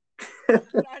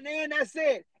 And then that's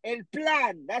it. El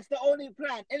plan. That's the only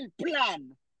plan. El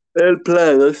plan. El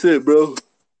Plan, that's it, bro.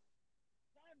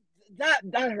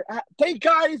 Thank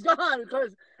God he's gone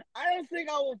because I don't think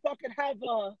I will fucking have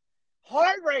a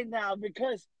heart right now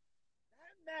because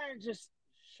that man just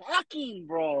shocking,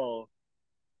 bro.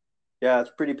 Yeah,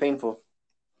 it's pretty painful.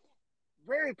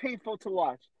 Very painful to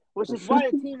watch. Which is why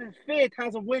the team in fifth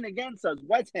has a win against us,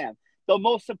 West Ham, the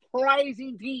most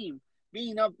surprising team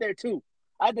being up there too.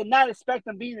 I did not expect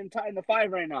them being in the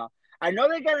 5 right now. I know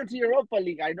they got into Europa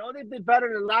League. I know they did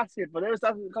better than last year, but there was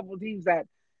a couple of teams that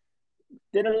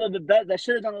did a little bit better. That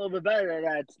should have done a little bit better.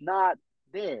 That's not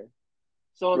there.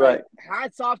 So like, Right.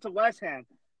 hats off to West Ham.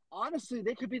 Honestly,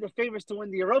 they could be the favorites to win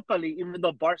the Europa League, even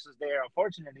though Barca's there,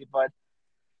 unfortunately. But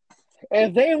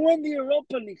if they win the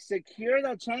Europa League, secure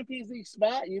that Champions League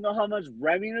spot, you know how much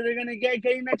revenue they're gonna get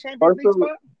getting that Champions Barca, League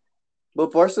spot?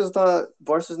 but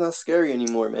Barca's not scary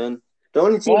anymore, man. The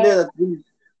only team there Well, that's really,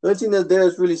 the only team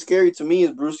that's really scary to me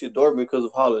is Borussia Dortmund because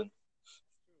of Holland.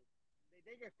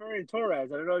 they get Ferran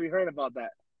Torres. I don't know if you heard about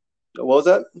that. What was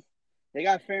that? They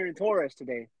got Ferran Torres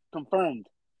today, confirmed.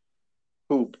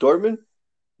 Who? Dortmund?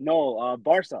 No,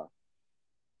 Barca.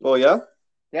 Oh yeah.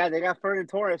 Yeah, they got Ferran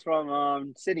Torres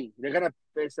from City.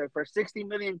 It's for 60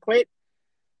 million quit, In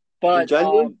but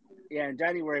January? yeah, in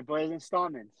January, but it's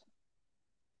installments.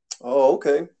 Oh,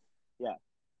 okay. Yeah.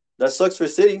 That sucks for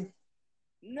City.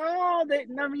 No,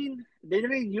 I mean, they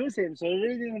didn't use him, so it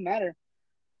really didn't matter.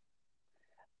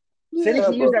 City Yeah,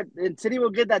 can use but that, and City will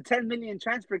get that 10 million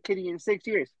transfer kitty in 6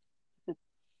 years.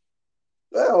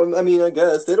 well, I mean, I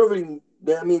guess they don't really.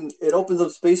 I mean, it opens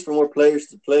up space for more players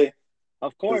to play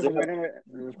Of because course, of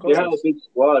they have a course. big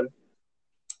squad.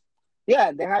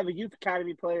 Yeah, they have a youth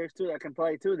academy players too that can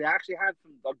play too. They actually have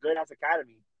a good ass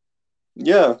academy.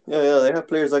 Yeah. They have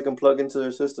players that can plug into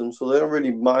their system, so they don't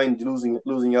really mind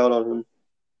losing out on him.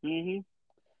 Mm-hmm.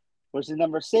 Which is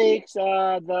number 6,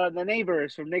 the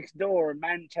neighbors from next door,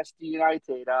 Manchester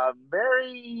United.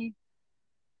 Very,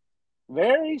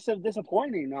 very so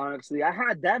disappointing. Honestly, I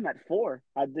had them at 4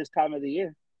 at this time of the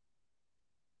year.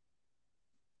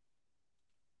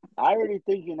 I really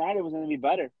think United was going to be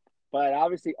better, but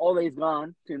obviously Ole's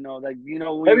gone. We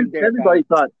Every, ain't there, everybody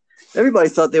fam. thought everybody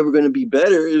thought they were going to be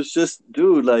better. It's just,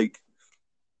 dude, like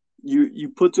you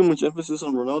put too much emphasis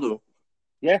on Ronaldo,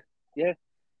 Yeah, yeah.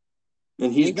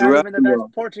 and he's He's not even the dragging best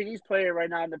you. Portuguese player right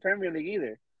now in the Premier League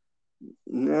either.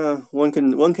 Yeah, one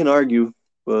can argue,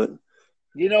 but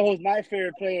You know who's my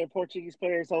favorite player, Portuguese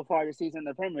player so far this season in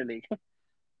the Premier League?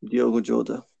 Diogo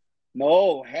Jota,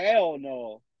 No, hell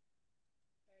no.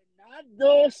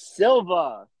 Bernardo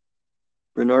Silva.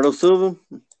 Bernardo Silva.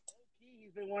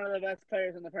 He's been one of the best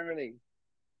players in the Premier League.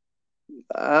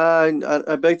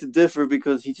 I beg to differ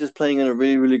because he's just playing in a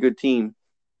really really good team.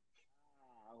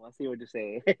 I see what you're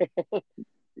saying.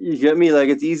 You get me? Like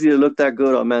it's easy to look that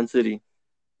good on Man City.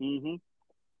 hmm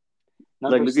Like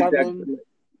Number look at that. 7.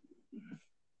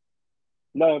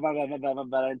 No, my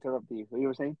bad. I interrupted you. What you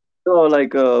were saying? No,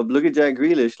 like look at Jack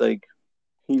Grealish. Like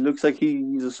he looks like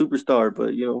he's a superstar,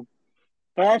 but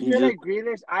But I he's feel just like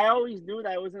Grealish, I always knew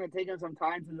that it was going to take him some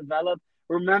time to develop.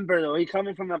 Remember, though, he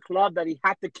coming from a club that he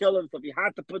had to kill himself. He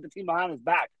had to put the team behind his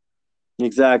back.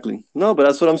 exactly. No, but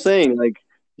that's what I'm So, saying. Like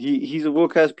he's a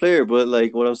world class player, but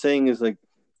like what I'm saying is like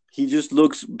he just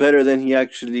looks better than he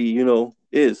actually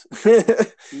is.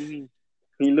 hmm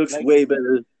He looks like, way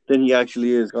better than he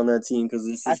actually is on that team because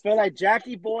it's I just feel like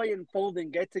Jackie Boy and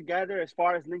Foden get together as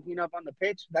far as linking up on the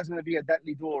pitch. That's going to be a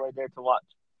deadly duel right there to watch.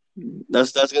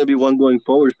 that's gonna be one going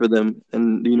forward for them,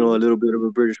 and a hmm little bit of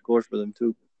a British course for them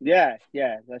too. Yeah,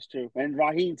 yeah, that's true. And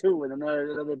Raheem, too, with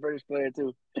another British player,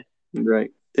 too,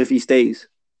 Right. If he stays.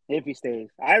 if he stays.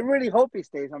 I really hope he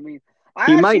stays. I mean,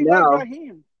 He I might actually like now.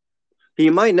 Raheem. He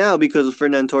might now because of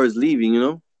Fernand Torres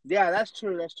leaving. Yeah, that's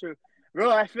true. That's true.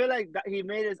 Bro, I feel like that he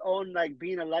made his own like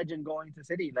being a legend going to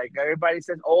City. Like everybody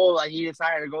says, oh, like he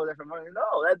decided to go there for money.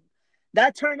 No,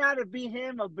 that turned out to be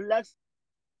him a blessing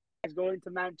going to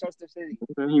Manchester City.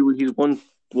 And he's won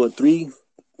what three?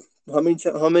 How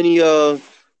many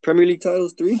Premier League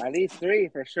titles? Three? At least three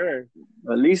for sure.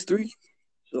 At least three.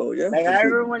 So yeah, Like I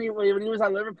remember when he was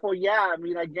at Liverpool. Yeah, I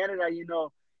mean I get it.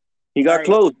 he got Like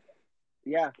close.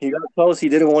 yeah, He got close. He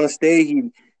didn't want to stay.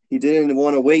 He didn't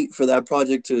want to wait for that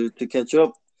project to catch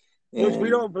up. which we And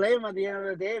don't blame at the end of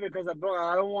the day because bro,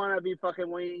 I don't want to be fucking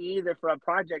waiting either for a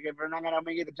project if we're not gonna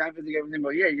make it to Champions League every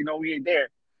single year. We ain't there.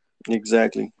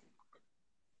 exactly.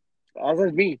 That's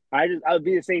just me. I would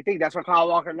be the same thing. That's why Kyle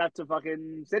Walker left to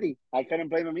fucking City. I couldn't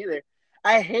blame him either.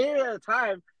 I hated it at the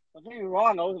time. Don't get me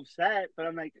wrong, I was upset, but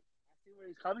I'm like, I see where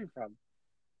he's coming from.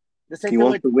 The same He thing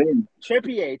wants with to win.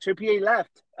 Trippier. Trippier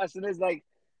left as soon as we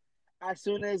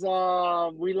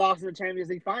lost in the Champions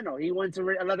League final. He went to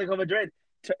Atletico Madrid.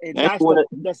 And And that's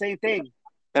the same thing.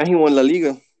 he won La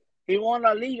Liga. He won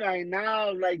La Liga, and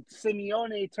now like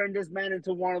Simeone turned this man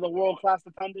into one of the world class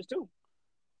defenders too.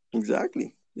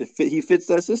 Exactly. He fits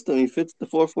that system. He fits the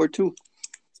 4-4-2.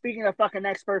 Speaking of fucking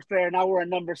experts player, now we're at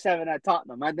number 7 at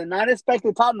Tottenham. I did not expect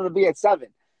Tottenham to be at 7.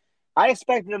 I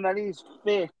expected them at least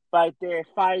 5th right there,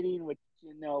 fighting with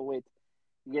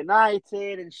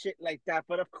United and shit like that.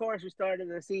 But of course, we started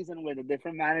the season with a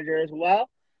different manager as well.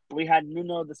 We had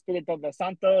Nuno the Espirito de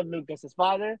Santo, Lucas's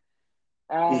father,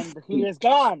 and he is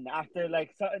gone after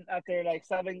like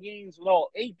 7 games. No,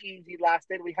 8 games he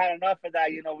lasted. We had enough of that.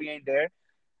 We ain't there.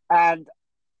 And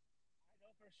I know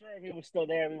for sure if he was still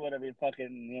there, we would have been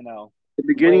fucking The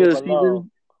beginning way of the below.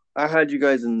 season, I had you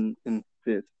guys in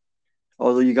fifth.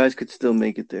 Although you guys could still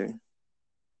make it there.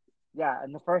 Yeah,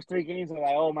 in the first 3 games, I was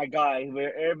like, oh my god,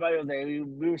 everybody was like,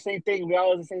 we were same thing. We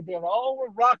always the same thing. Like, oh, we're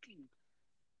rocking.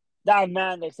 That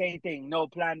man, the same thing. No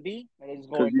plan B. And it's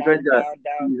Because going down, down,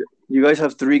 down. you guys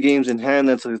have 3 games in hand.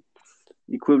 That's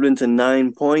equivalent to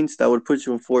 9 points. That would put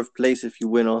you in fourth place if you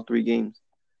win all 3 games.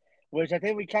 Which I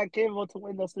think we can't capable to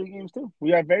win those 3 games too.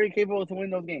 We are very capable to win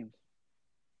those games.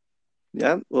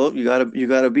 Yeah, well, you gotta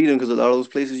beat them because a lot of those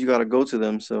places you gotta go to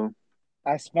them. So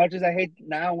As much as I hate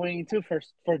now winning too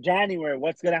for January,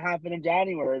 what's gonna happen in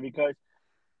January? Because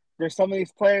there's some of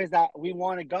these players that we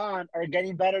wanted gone are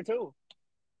getting better too.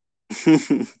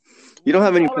 you don't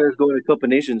have We any saw that. players going to Cup of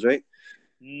Nations, right?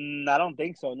 I don't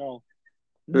think so. No,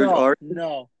 There's no, no.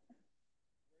 We're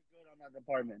good on that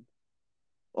department.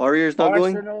 Aurier's not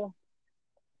going. Arsenal,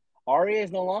 Aria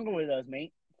is no longer with us,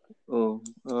 mate. Oh,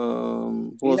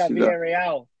 who He's else at you got?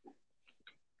 Villarreal.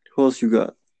 Who else you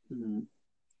got? Mm.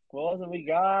 What else have we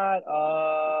got?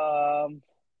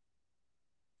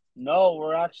 No,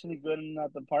 we're actually good in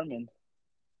that department.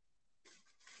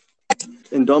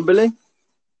 And Dombele?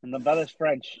 And the Bella's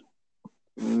French.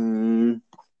 Mm,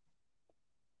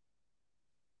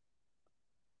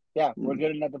 Yeah, we're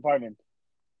good in that department.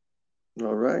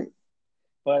 all right.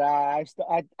 But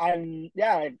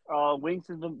yeah, Winks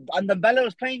has been, and the Bella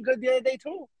was playing good the other day too.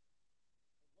 What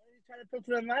are you trying to put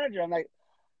to the manager? I'm like,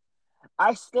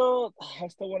 I still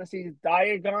want to see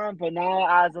Dyer gone, but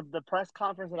now as of the press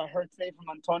conference that I heard today from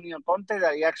Antonio Conte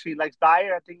that he actually likes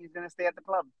Dyer, I think he's gonna stay at the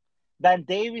club. Ben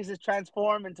Davies is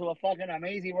transformed into a fucking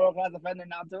amazing world class defender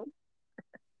now too.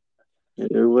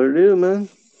 Yeah, what it is, man.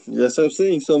 That's what I'm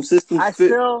saying. Some systems I fit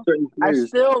still, certain I players.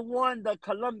 still won the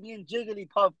Colombian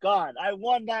Jigglypuff gone. I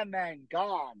won that man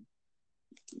gone.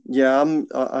 Yeah, I'm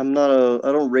not a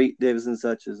I don't rate Davison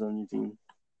Sanchez on your team.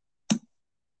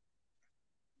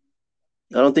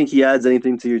 I don't think he adds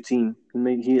anything to your team. I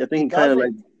think He he kind of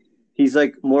like doesn't. he's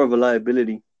like more of a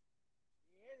liability. He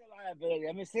is a liability.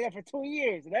 I've been saying that for 2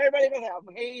 years, and everybody goes,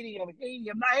 "I'm hating. I'm hating.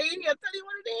 I'm not hating. I'll tell you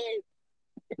what it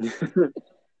is.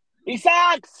 He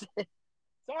sucks.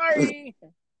 Sorry."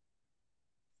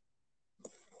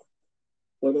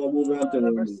 What about Number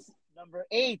Wolverhampton? number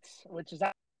eight, which is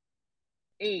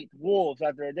eight, Wolves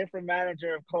after a different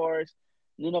manager, of course.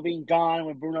 Nuno being gone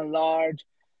with Bruno Large.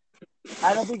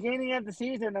 At the beginning of the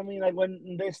season, I mean, like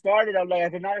when they started, I'm like, I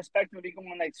did not expect them to be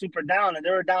going like super down, and they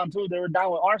were down too. They were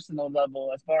down with Arsenal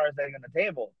level as far as they're in the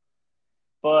table.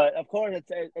 But of course,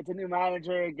 it's a new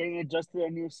manager getting adjusted to a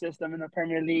new system in the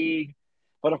Premier League.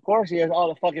 But of course, he has all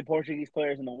the fucking Portuguese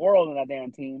players in the world in that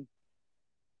damn team.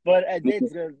 But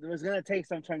it was gonna take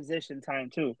some transition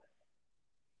time too.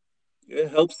 It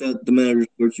helps that the manager's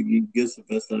Portuguese gets the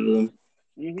best out of them.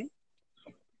 hmm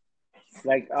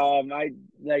I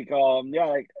yeah,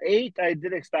 like eight. I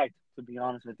did expect, to be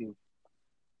honest with you.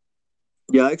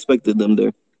 Yeah, I expected them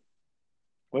there.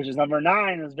 Which is number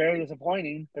nine is very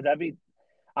disappointing because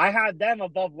I had them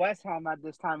above West Ham at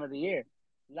this time of the year.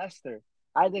 Leicester.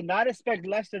 I did not expect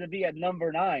Leicester to be at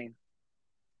number nine.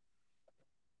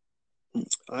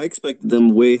 I expected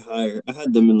them way higher. I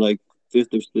had them in like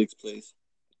fifth or sixth place.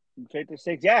 Fifth or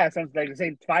sixth. Yeah, it sounds like the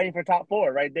same fighting for top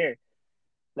four right there.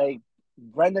 Like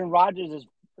Brendan Rodgers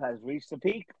has reached the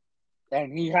peak,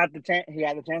 and he had the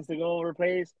chance to go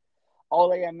replace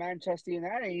Ole at Manchester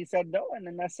United. He said no, and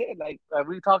then that's it. Like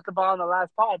we talked about on the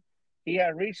last pod, he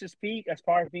had reached his peak as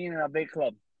far as being in a big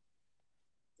club.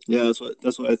 Yeah, that's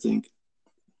what I think.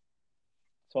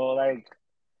 So like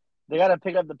they got to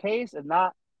pick up the pace and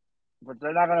not, but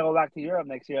they're not gonna go back to Europe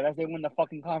next year unless they win the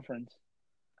fucking conference.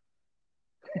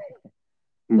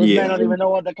 This man Yeah, don't even know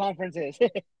what the conference is.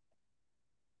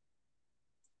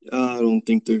 I don't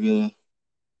think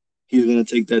he's gonna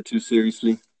take that too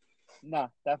seriously. No,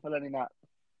 definitely not.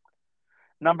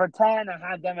 Number 10, I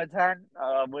had them at 10.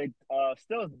 With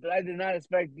still, I did not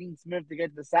expect Dean Smith to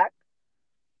get the sack.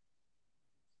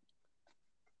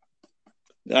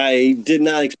 I did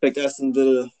not expect Aston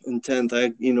Villa in tenth.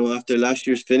 After last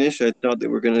year's finish, I thought they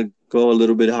were gonna go a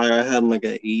little bit higher. I had them like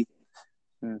at eight,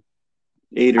 Hmm.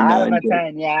 8 or I had him nine. at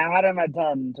 10. Yeah, I had him at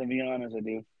 10, to be honest with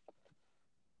you.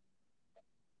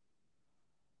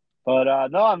 But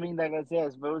no, I mean, like I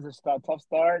said, it was a tough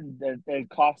start. It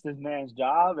cost this man's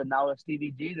job, and now with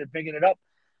Stevie G, they're picking it up.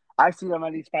 I see them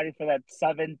at least fighting for that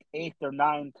seventh, eighth, or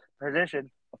ninth position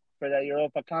for that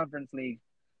Europa Conference League.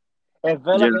 If Yeah,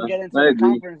 Villa can get into I the agree.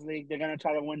 Conference League, they're gonna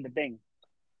try to win the thing.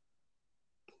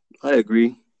 I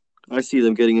agree. I see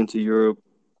them getting into Europe.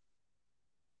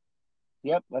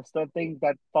 Yep, I still think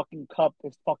that fucking cup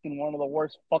is fucking one of the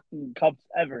worst fucking cups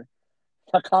ever.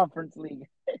 The Conference League.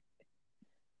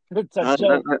 It's a I, I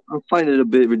joke. I find it a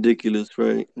bit ridiculous,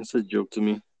 right? It's a joke to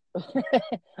me.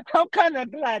 I'm kind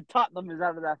of glad Tottenham is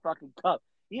out of that fucking cup.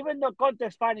 Even though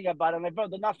Conte's fighting about it, I'm like, bro,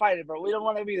 they're not fighting, bro. We don't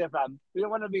want to be there, fam. We don't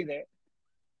want to be there.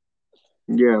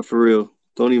 Yeah, for real.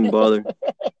 Don't even bother.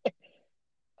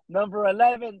 Number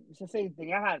 11, it's the same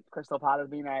thing. I had Crystal Palace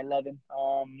being at 11.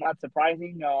 Not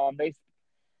surprising.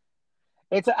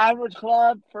 It's an average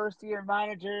club, first year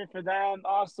manager for them.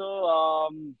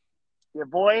 Also, your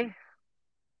boy,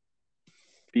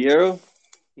 Piero,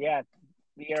 yeah,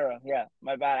 Vieira. Yeah,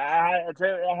 my bad. I had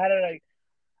it like,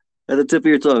 at the tip of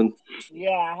your tongue.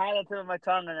 yeah, I had it to my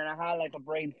tongue, and then I had like a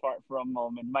brain fart for a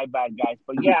moment. My bad, guys.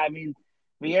 But yeah, I mean,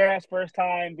 Vieira's first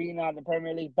time being on the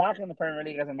Premier League, back in the Premier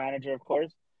League as a manager, of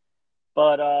course.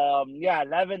 But yeah,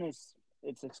 11 is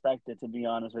it's expected, to be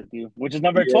honest with you. Which is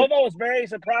number Yeah. 12. That was very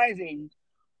surprising.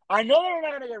 I know they were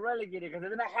not going to get relegated because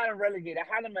then I had them relegated.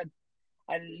 I had them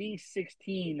at least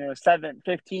 16 or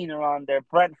 15 around there.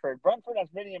 Brentford. Brentford has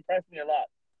really impressed me a lot.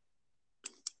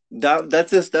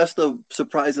 That's the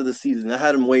surprise of the season. I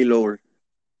had them way lower.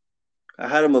 I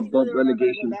had them I knew above they were not going to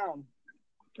go relegation. down.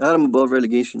 I had them above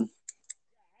relegation. I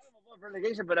had them above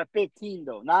relegation, but at 15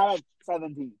 though, not at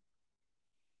 17.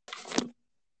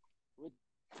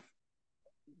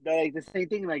 They're like the same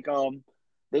thing.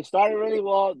 They started really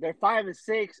well. They're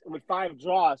 5-6 with 5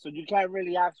 draws, so you can't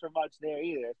really ask for much there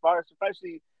either. As far as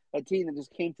especially a team that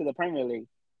just came to the Premier League.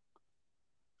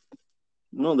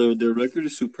 No, their record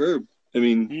is superb. I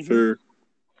mean, Mm-hmm.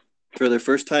 for their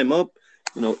first time up,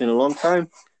 in a long time,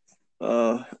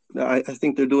 uh, I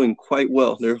think they're doing quite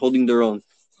well. They're holding their own.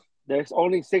 There's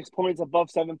only 6 points above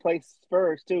seventh place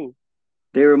Spurs too.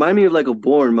 They remind me of like a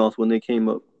Bournemouth when they came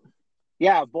up.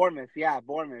 Yeah, Bournemouth. Yeah,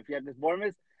 Bournemouth. Yeah, this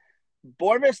Bournemouth.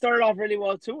 Bournemouth started off really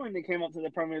well too when they came up to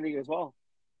the Premier League as well.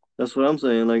 That's what I'm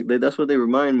saying. Like that's what they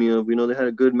remind me of. They had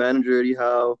a good manager, Eddie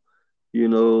Howe. They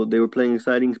were playing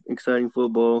exciting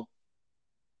football.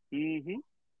 Mm-hmm.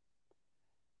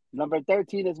 Number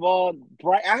 13 as well.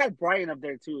 I had Brian up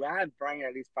there too. I had Brian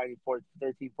at least fighting for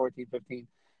 13, 14, 15.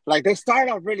 Like they start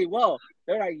off really well.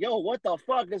 They're like, yo, what the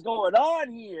fuck is going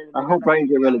on here? And I then they hope got Brian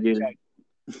the get reality relegated. check.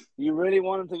 You really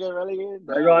want him to get relegated?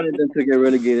 I Damn. wanted them to get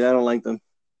relegated. I don't like them.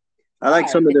 I like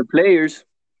Why? some of their players.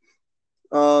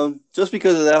 Just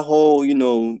because of that whole,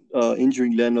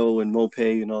 injuring Leno and Mope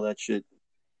and all that shit.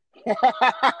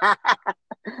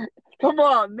 Come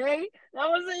on, mate. That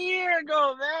was a year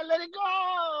ago, man. Let it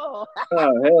go.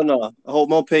 Oh hell no! I hope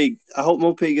Mope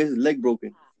gets his leg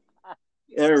broken.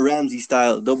 Aaron Ramsey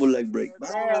style, double leg break.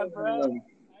 Damn, bro. I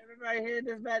remember I heard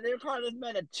this man. They were calling this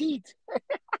man a cheat.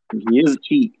 He is a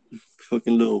cheat.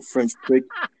 Fucking little French prick.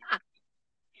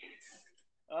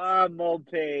 Oh, Mope,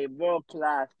 world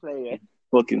class player.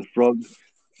 Fucking frog.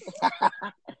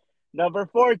 Number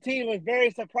 14 was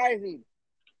very surprising.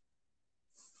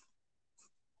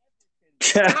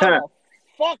 How the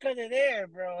fuck are they there,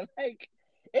 bro? Like,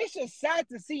 it's just sad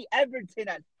to see Everton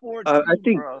at I 14,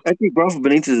 think bro. I think Rafa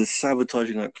Benitez is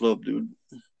sabotaging that club, dude.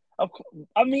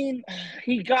 I mean,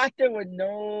 he got there with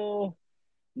no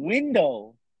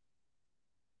window.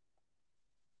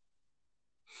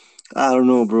 I don't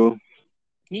know, bro.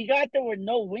 He got there with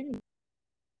no window.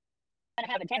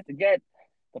 He had a chance to get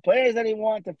the players that he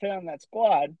wanted to fit on that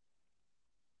squad.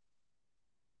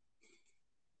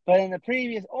 But then the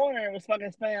previous owner was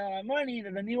fucking spending a lot of money.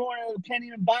 That the new owner can't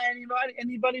even buy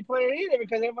anybody player either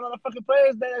because they have a lot of fucking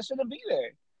players that shouldn't be there.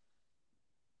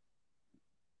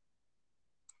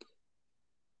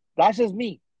 That's just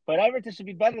me. But Everton should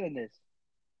be better than this.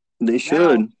 They Now,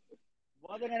 should.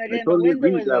 what they're gonna I get in the totally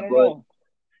agree window with is I that, don't but know.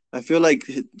 I feel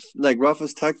like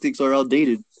Rafa's tactics are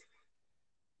outdated.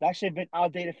 That shit been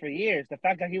outdated for years. The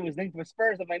fact that he was linked with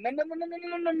Spurs, I'm like, no, no, no, no,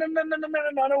 no, no, no, no, no, no, no, no,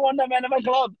 no, I don't want that man in my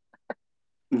club.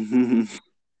 I don't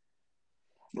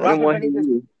Rafa want him Benitez,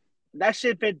 either. that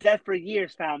shit been dead for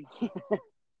years, fam.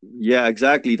 Yeah,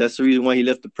 exactly. That's the reason why he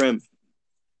left the Prem.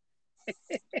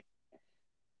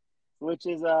 Which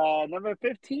is number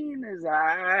 15 is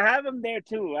I have them there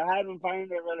too. I have them fighting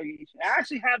their relegation. I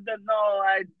actually have them. No,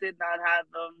 I did not have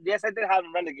them. Yes, I did have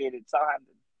them relegated.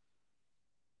 Southampton.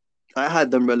 I had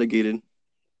them relegated.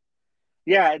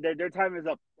 Yeah, their time is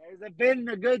up. There's been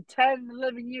a good 10,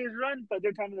 11 years run, but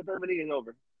their time in the Premier League is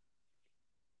over.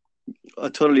 I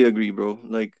totally agree, bro.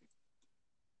 Like,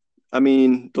 I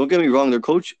mean, don't get me wrong. Their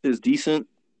coach is decent.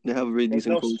 They have a really There's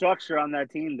decent no coach. structure on that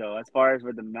team though, as far as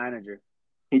with the manager.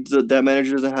 That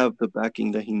manager doesn't have the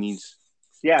backing that he needs.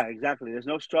 Yeah, exactly. There's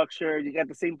no structure. You got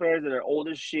the same players that are old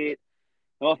as shit.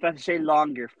 No offense to Shay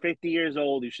Long, you're 50 years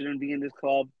old. You shouldn't be in this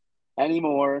club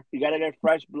anymore. You got to get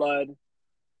fresh blood.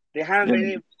 They haven't Yeah, been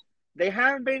able, they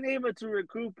haven't been able to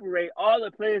recuperate all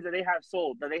the players that they have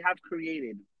sold, that they have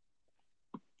created.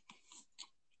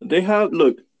 they have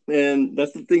look, and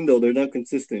that's the thing though. They're not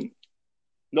consistent.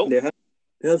 Nope.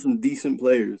 They have some decent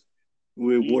players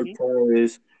with Ward Mm-hmm.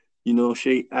 Prowse,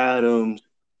 Shea Adams,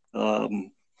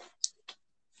 um,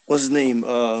 what's his name?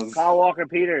 Kyle Walker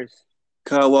Peters.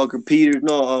 Kyle Walker Peters.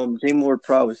 No, James Ward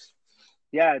Prowse.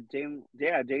 Yeah, James.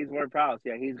 Yeah, James Ward Prowse.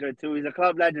 Yeah, he's good too. He's a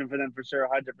club legend for them for sure,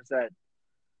 100%.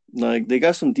 Like they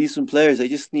got some decent players. They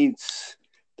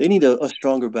need a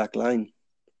stronger back line.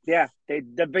 Yeah,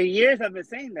 the years have been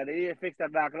saying that they need to fix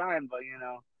that back line, but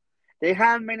they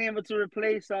haven't been able to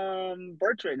replace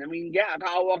Bertrand. I mean, yeah,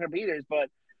 Kyle Walker Peters, but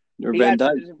Or he Van had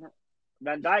such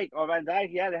Dyke. a Van Dyke.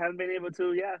 Yeah, they haven't been able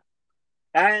to. Yeah,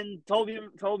 and Toby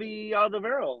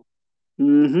Alderweireld.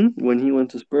 When he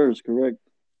went to Spurs, correct.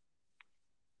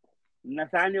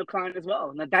 Nathaniel Klein as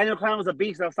well. Nathaniel Klein was a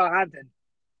beast of Southampton.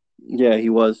 Yeah, he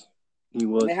was. He And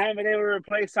they was. haven't been able to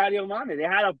replace Sadio Mane. They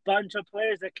had a bunch of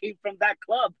players that came from that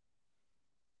club.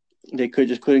 They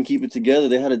couldn't keep it together.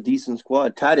 They had a decent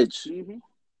squad. Tadic. Mm-hmm.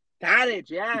 Tadic,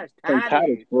 yes, And Tadic,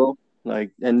 Tadic. bro.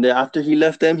 Like, and after he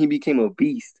left them, he became a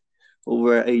beast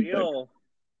over at For Ajax. real.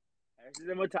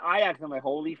 Ever went to Ajax, I'm like,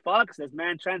 holy fucks, this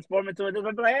man transformed into a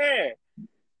different player.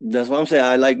 That's what I'm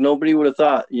saying. Nobody would have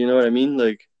thought. You know what I mean?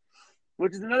 Like,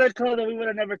 Which is another club that we would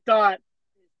have never thought.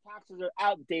 His taxes are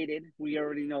outdated. We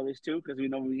already know this too, because we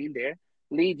know we in there.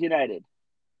 Leeds United.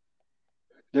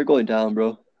 they're going down,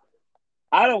 bro.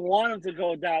 I don't want him to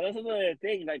go down. That's another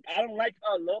thing. Like, I don't like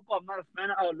Loco. I'm not a fan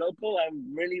of Loco. I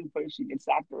really wish he gets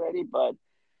sacked already, but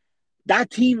that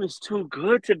team is too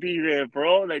good to be there,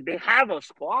 bro. Like, they have a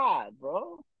squad,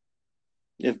 bro.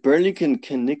 If Burnley can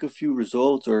nick a few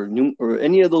results, or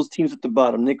any of those teams at the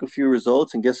bottom nick a few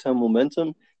results and get some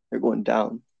momentum, they're going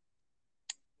down.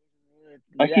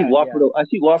 Yeah, yeah. I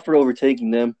see Watford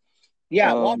overtaking them.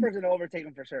 Yeah, Um, Watford's going to overtake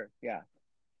him for sure. Yeah.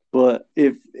 but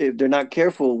if they're not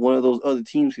careful, one of those other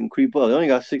teams can creep up. They only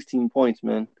got 16 points,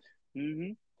 man.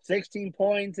 Mm-hmm. 16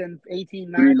 points in 18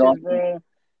 3 matches, losses. bro.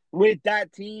 With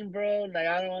that team, bro. Like,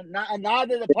 I don't not now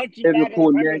they're the punching bag of the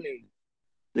Liverpool Premier next. League.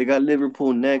 They got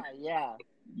Liverpool Yeah, next. yeah.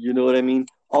 You know what I mean?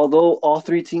 Although all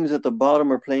three teams at the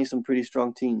bottom are playing some pretty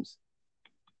strong teams.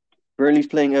 Burnley's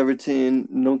playing Everton,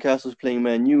 Newcastle's playing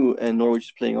Man U, and Norwich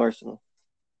is playing Arsenal.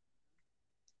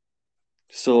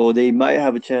 So they might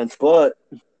have a chance, but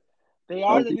They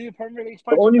are um, the new Premier League's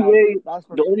the punching only bag. way That's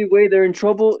for the sure. only way they're in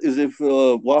trouble is if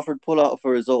Watford pull out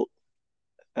for a result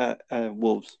at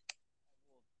Wolves.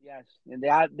 Yes, and they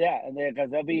have and they because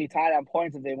they'll be tied on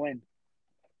points if they win.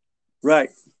 Right,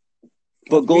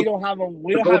 but Because we don't have them.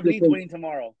 We the don't goal have Leeds difference winning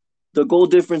tomorrow. the goal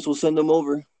difference will send them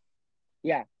over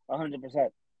Yeah, 100%.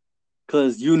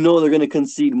 because you know they're gonna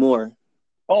concede more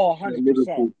Oh, than 100%.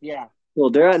 Liverpool. Yeah. So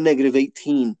they're at negative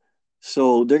 18.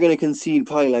 So they're gonna concede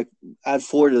probably like add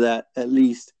 4 to that at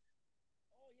least.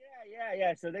 Oh,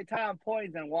 yeah. So they tie on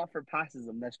points and Watford passes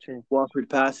them. That's true. Watford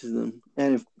passes them,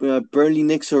 and if Burnley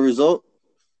nicks a result,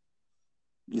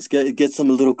 it gets them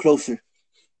a little closer.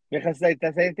 Because like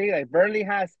the same thing, like Burnley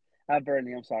has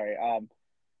Burnley, I'm sorry.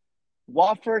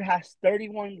 Watford has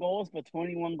 31 goals, but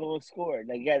 21 goals scored.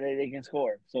 Like, yeah, they can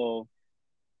score. So,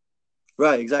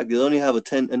 Right, exactly. They only have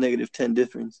a negative 10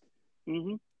 difference.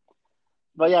 hmm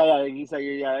but yeah, like you said,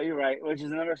 you're right. Which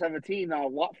is number 17.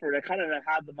 Watford. I kind of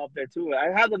had them up there too. I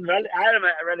had them. I had them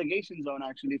at relegation zone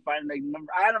actually. Find like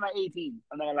number. I had them at 18.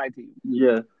 I'm not gonna lie to you.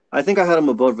 Yeah, I think I had them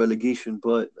above relegation,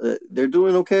 but they're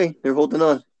doing okay. They're holding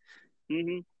on.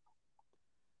 hmm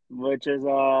Which is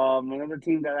another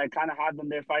team that I kind of had them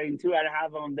there fighting too. I didn't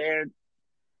have them there.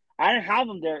 I didn't have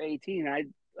them there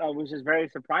 18. Which is very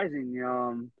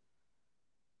surprising.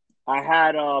 I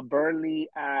had Burnley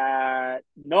at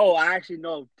no. I actually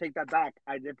no. Take that back.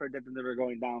 I did predict that they were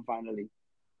going down finally.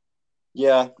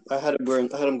 Yeah, I had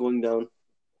them going down.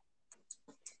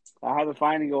 I had them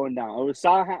finally going down. It was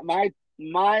Southampton.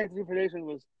 My three predictions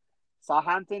was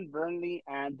Southampton, Burnley,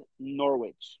 and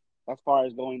Norwich. As far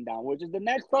as going down, which is the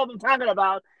next club I'm talking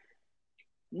about.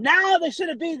 Now they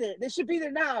should be there. They should be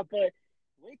there now, but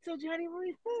wait till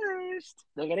January 1st.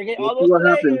 They're gonna get We'll all see those what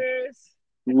happens. players.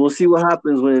 We'll see what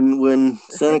happens when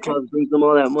Santa Claus brings them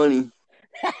all that money.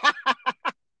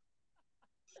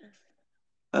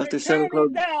 They're After Santa Claus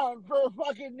counting down for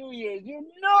fucking New Year's. You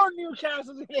know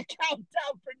Newcastle's gonna count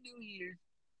down for New Year's.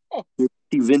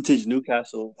 see vintage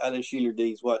Newcastle, Alan Shearer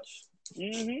days. Watch.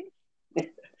 Mm-hmm.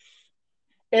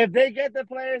 If they get the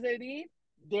players they need,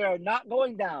 they are not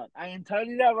going down. I am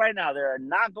telling you that right now. They are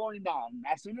not going down.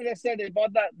 As soon as I said they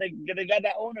bought that, they got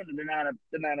that owner. They're not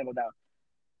gonna go down.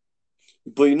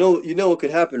 But you know what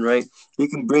could happen, right? They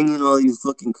can bring in all these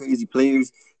fucking crazy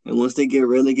players, and once they get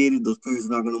relegated, those players are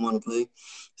not going to want to play.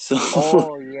 So,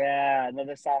 Oh yeah,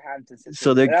 another Southampton so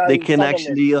situation. they Another can Sutherland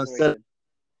actually send situation.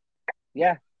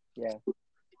 Yeah, yeah,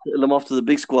 them off to the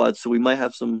big squad. So we might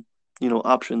have some,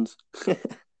 options.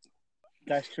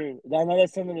 that's true. Another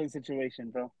Sutherland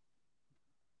situation, bro.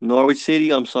 Norwich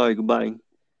City, I'm sorry, goodbye.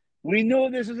 We knew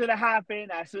this was gonna happen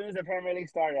as soon as the Premier League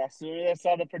started. As soon as I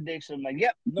saw the prediction, I'm like,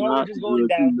 yep, Not Norwich is going good.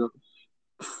 down.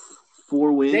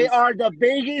 4 wins. They are the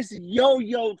biggest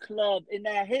yo-yo club in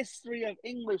the history of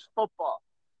English football.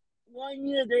 1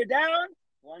 year they're down,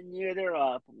 1 year they're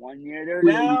up. 1 year they're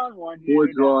down, 1 year Four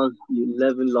they're down. draws,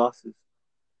 11 losses.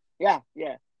 Yeah,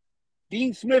 yeah.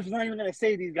 Dean Smith's not even gonna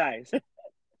save these guys.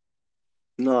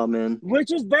 No, man. Which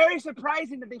was very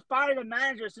surprising that they fired a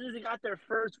manager as soon as they got their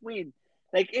first win.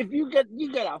 Like if you get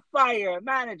a fire a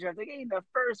manager if they getting their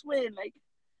first win, like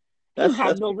you have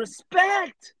That's no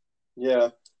respect. yeah.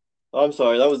 I'm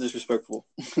sorry, that was disrespectful.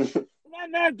 That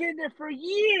man been there for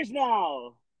years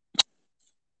now.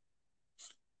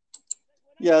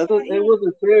 Yeah, it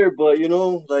wasn't fair, but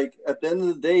like at the end of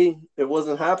the day, it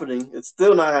wasn't happening. It's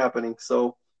still not happening.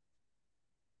 So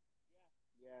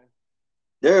Yeah,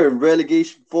 they're in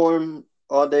relegation form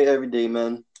all day, every day,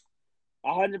 man.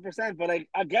 100%. But like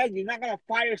again, you're not gonna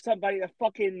fire somebody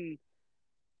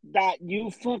that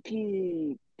you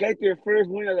fucking get your first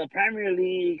win of the Premier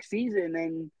League season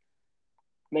and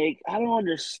like I don't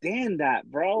understand that,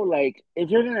 bro. Like if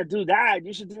you're gonna do that,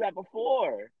 you should do that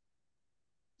before.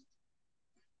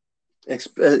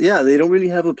 Yeah, they don't really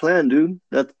have a plan, dude.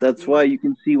 That's why Mm-hmm. you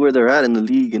can see where they're at in the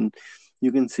league, and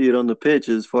you can see it on the pitch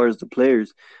as far as the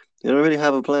players. They don't really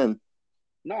have a plan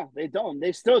No, they don't.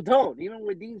 They still don't, even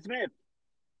with Dean Smith.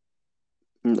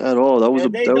 at all.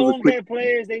 If they That was a don't quick. get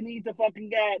players they need to fucking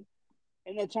get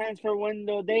in the transfer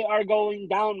window, they are going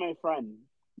down, my friend.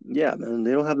 Yeah, man.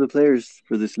 They don't have the players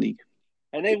for this league.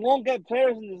 And they won't get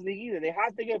players in this league either. They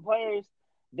have to get players.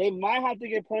 They might have to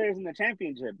get players in the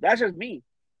championship. That's just me.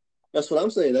 That's what I'm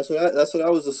saying. That's what I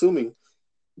was assuming.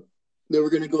 Then we're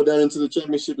gonna go down into the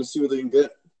championship and see what they can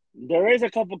get. There is a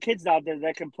couple kids out there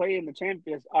that can play in the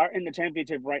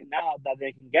championship right now that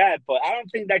they can get, but I don't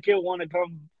think that kid want to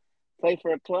come play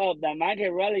for a club that might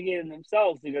get relegated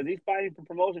themselves because he's fighting for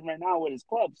promotion right now with his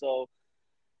club. So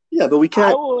Yeah, but I we would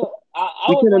can't want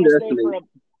to stay underestimate for a.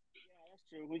 Yeah, that's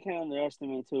true. We can't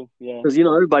underestimate too. Yeah. because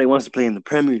everybody wants to play in the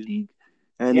Premier League,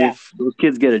 and Yeah. if those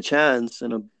kids get a chance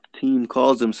and a team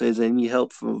calls them says they need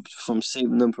help from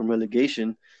saving them from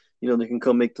relegation, they can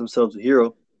come make themselves a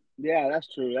hero. Yeah,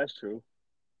 that's true. That's true.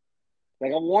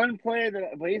 Like a one player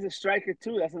but he's a striker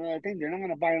too. That's another thing. They're not going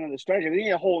to buy another striker. They need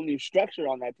a whole new structure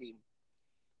on that team.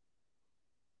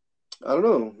 I don't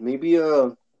know. Maybe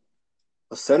a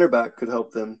center back could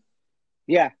help them.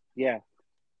 Yeah, yeah.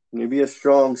 Maybe a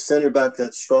strong center back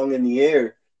that's strong in the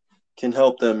air can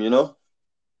help them.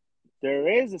 There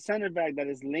is a center back that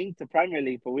is linked to Premier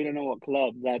League, but we don't know what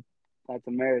club. That's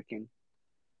American.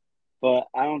 But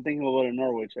I don't think he'll go to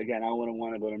Norwich. Again, I wouldn't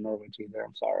want to go to Norwich either.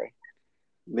 I'm sorry.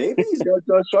 Maybe he's got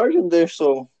Josh Sargent there,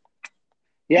 so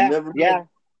you Yeah, never know. yeah.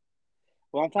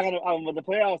 Well, I'm talking about but the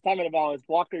player I was talking about is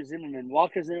Walker Zimmerman.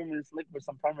 Walker Zimmerman is linked with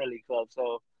some Premier League clubs,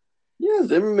 so Yeah,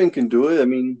 Zimmerman can do it. I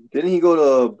mean, didn't he go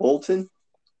to Bolton?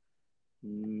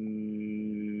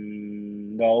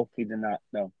 no, he did not.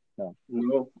 No, no.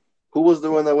 No. Who was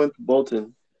the one that went to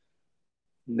Bolton?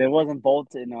 There wasn't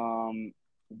Bolton.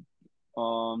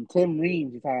 Tim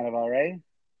Reams you're talking about, right?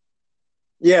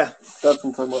 Yeah, that's what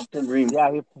I'm talking about. Tim Ream.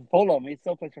 Yeah, he Fulham. He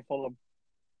still plays for Fulham.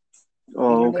 He's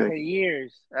Oh, been there okay. for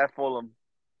years at Fulham.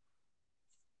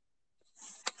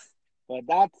 But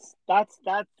that's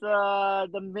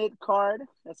the mid card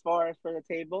as far as for the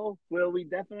table. We'll be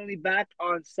definitely back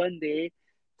on Sunday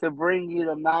to bring you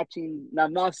the matching. No,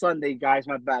 not Sunday, guys.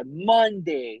 My bad.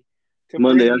 Monday to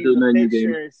Monday bring after you the the Man U game.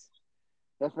 fixtures.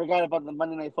 I forgot about the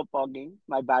Monday Night Football game.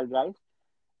 My bad, guys.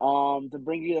 To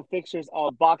bring you the fixtures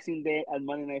of Boxing Day and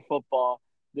Monday Night Football.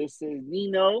 This is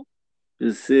Nino.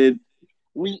 Is Sid.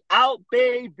 We out,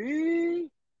 baby.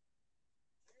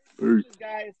 Peace.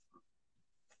 Guys.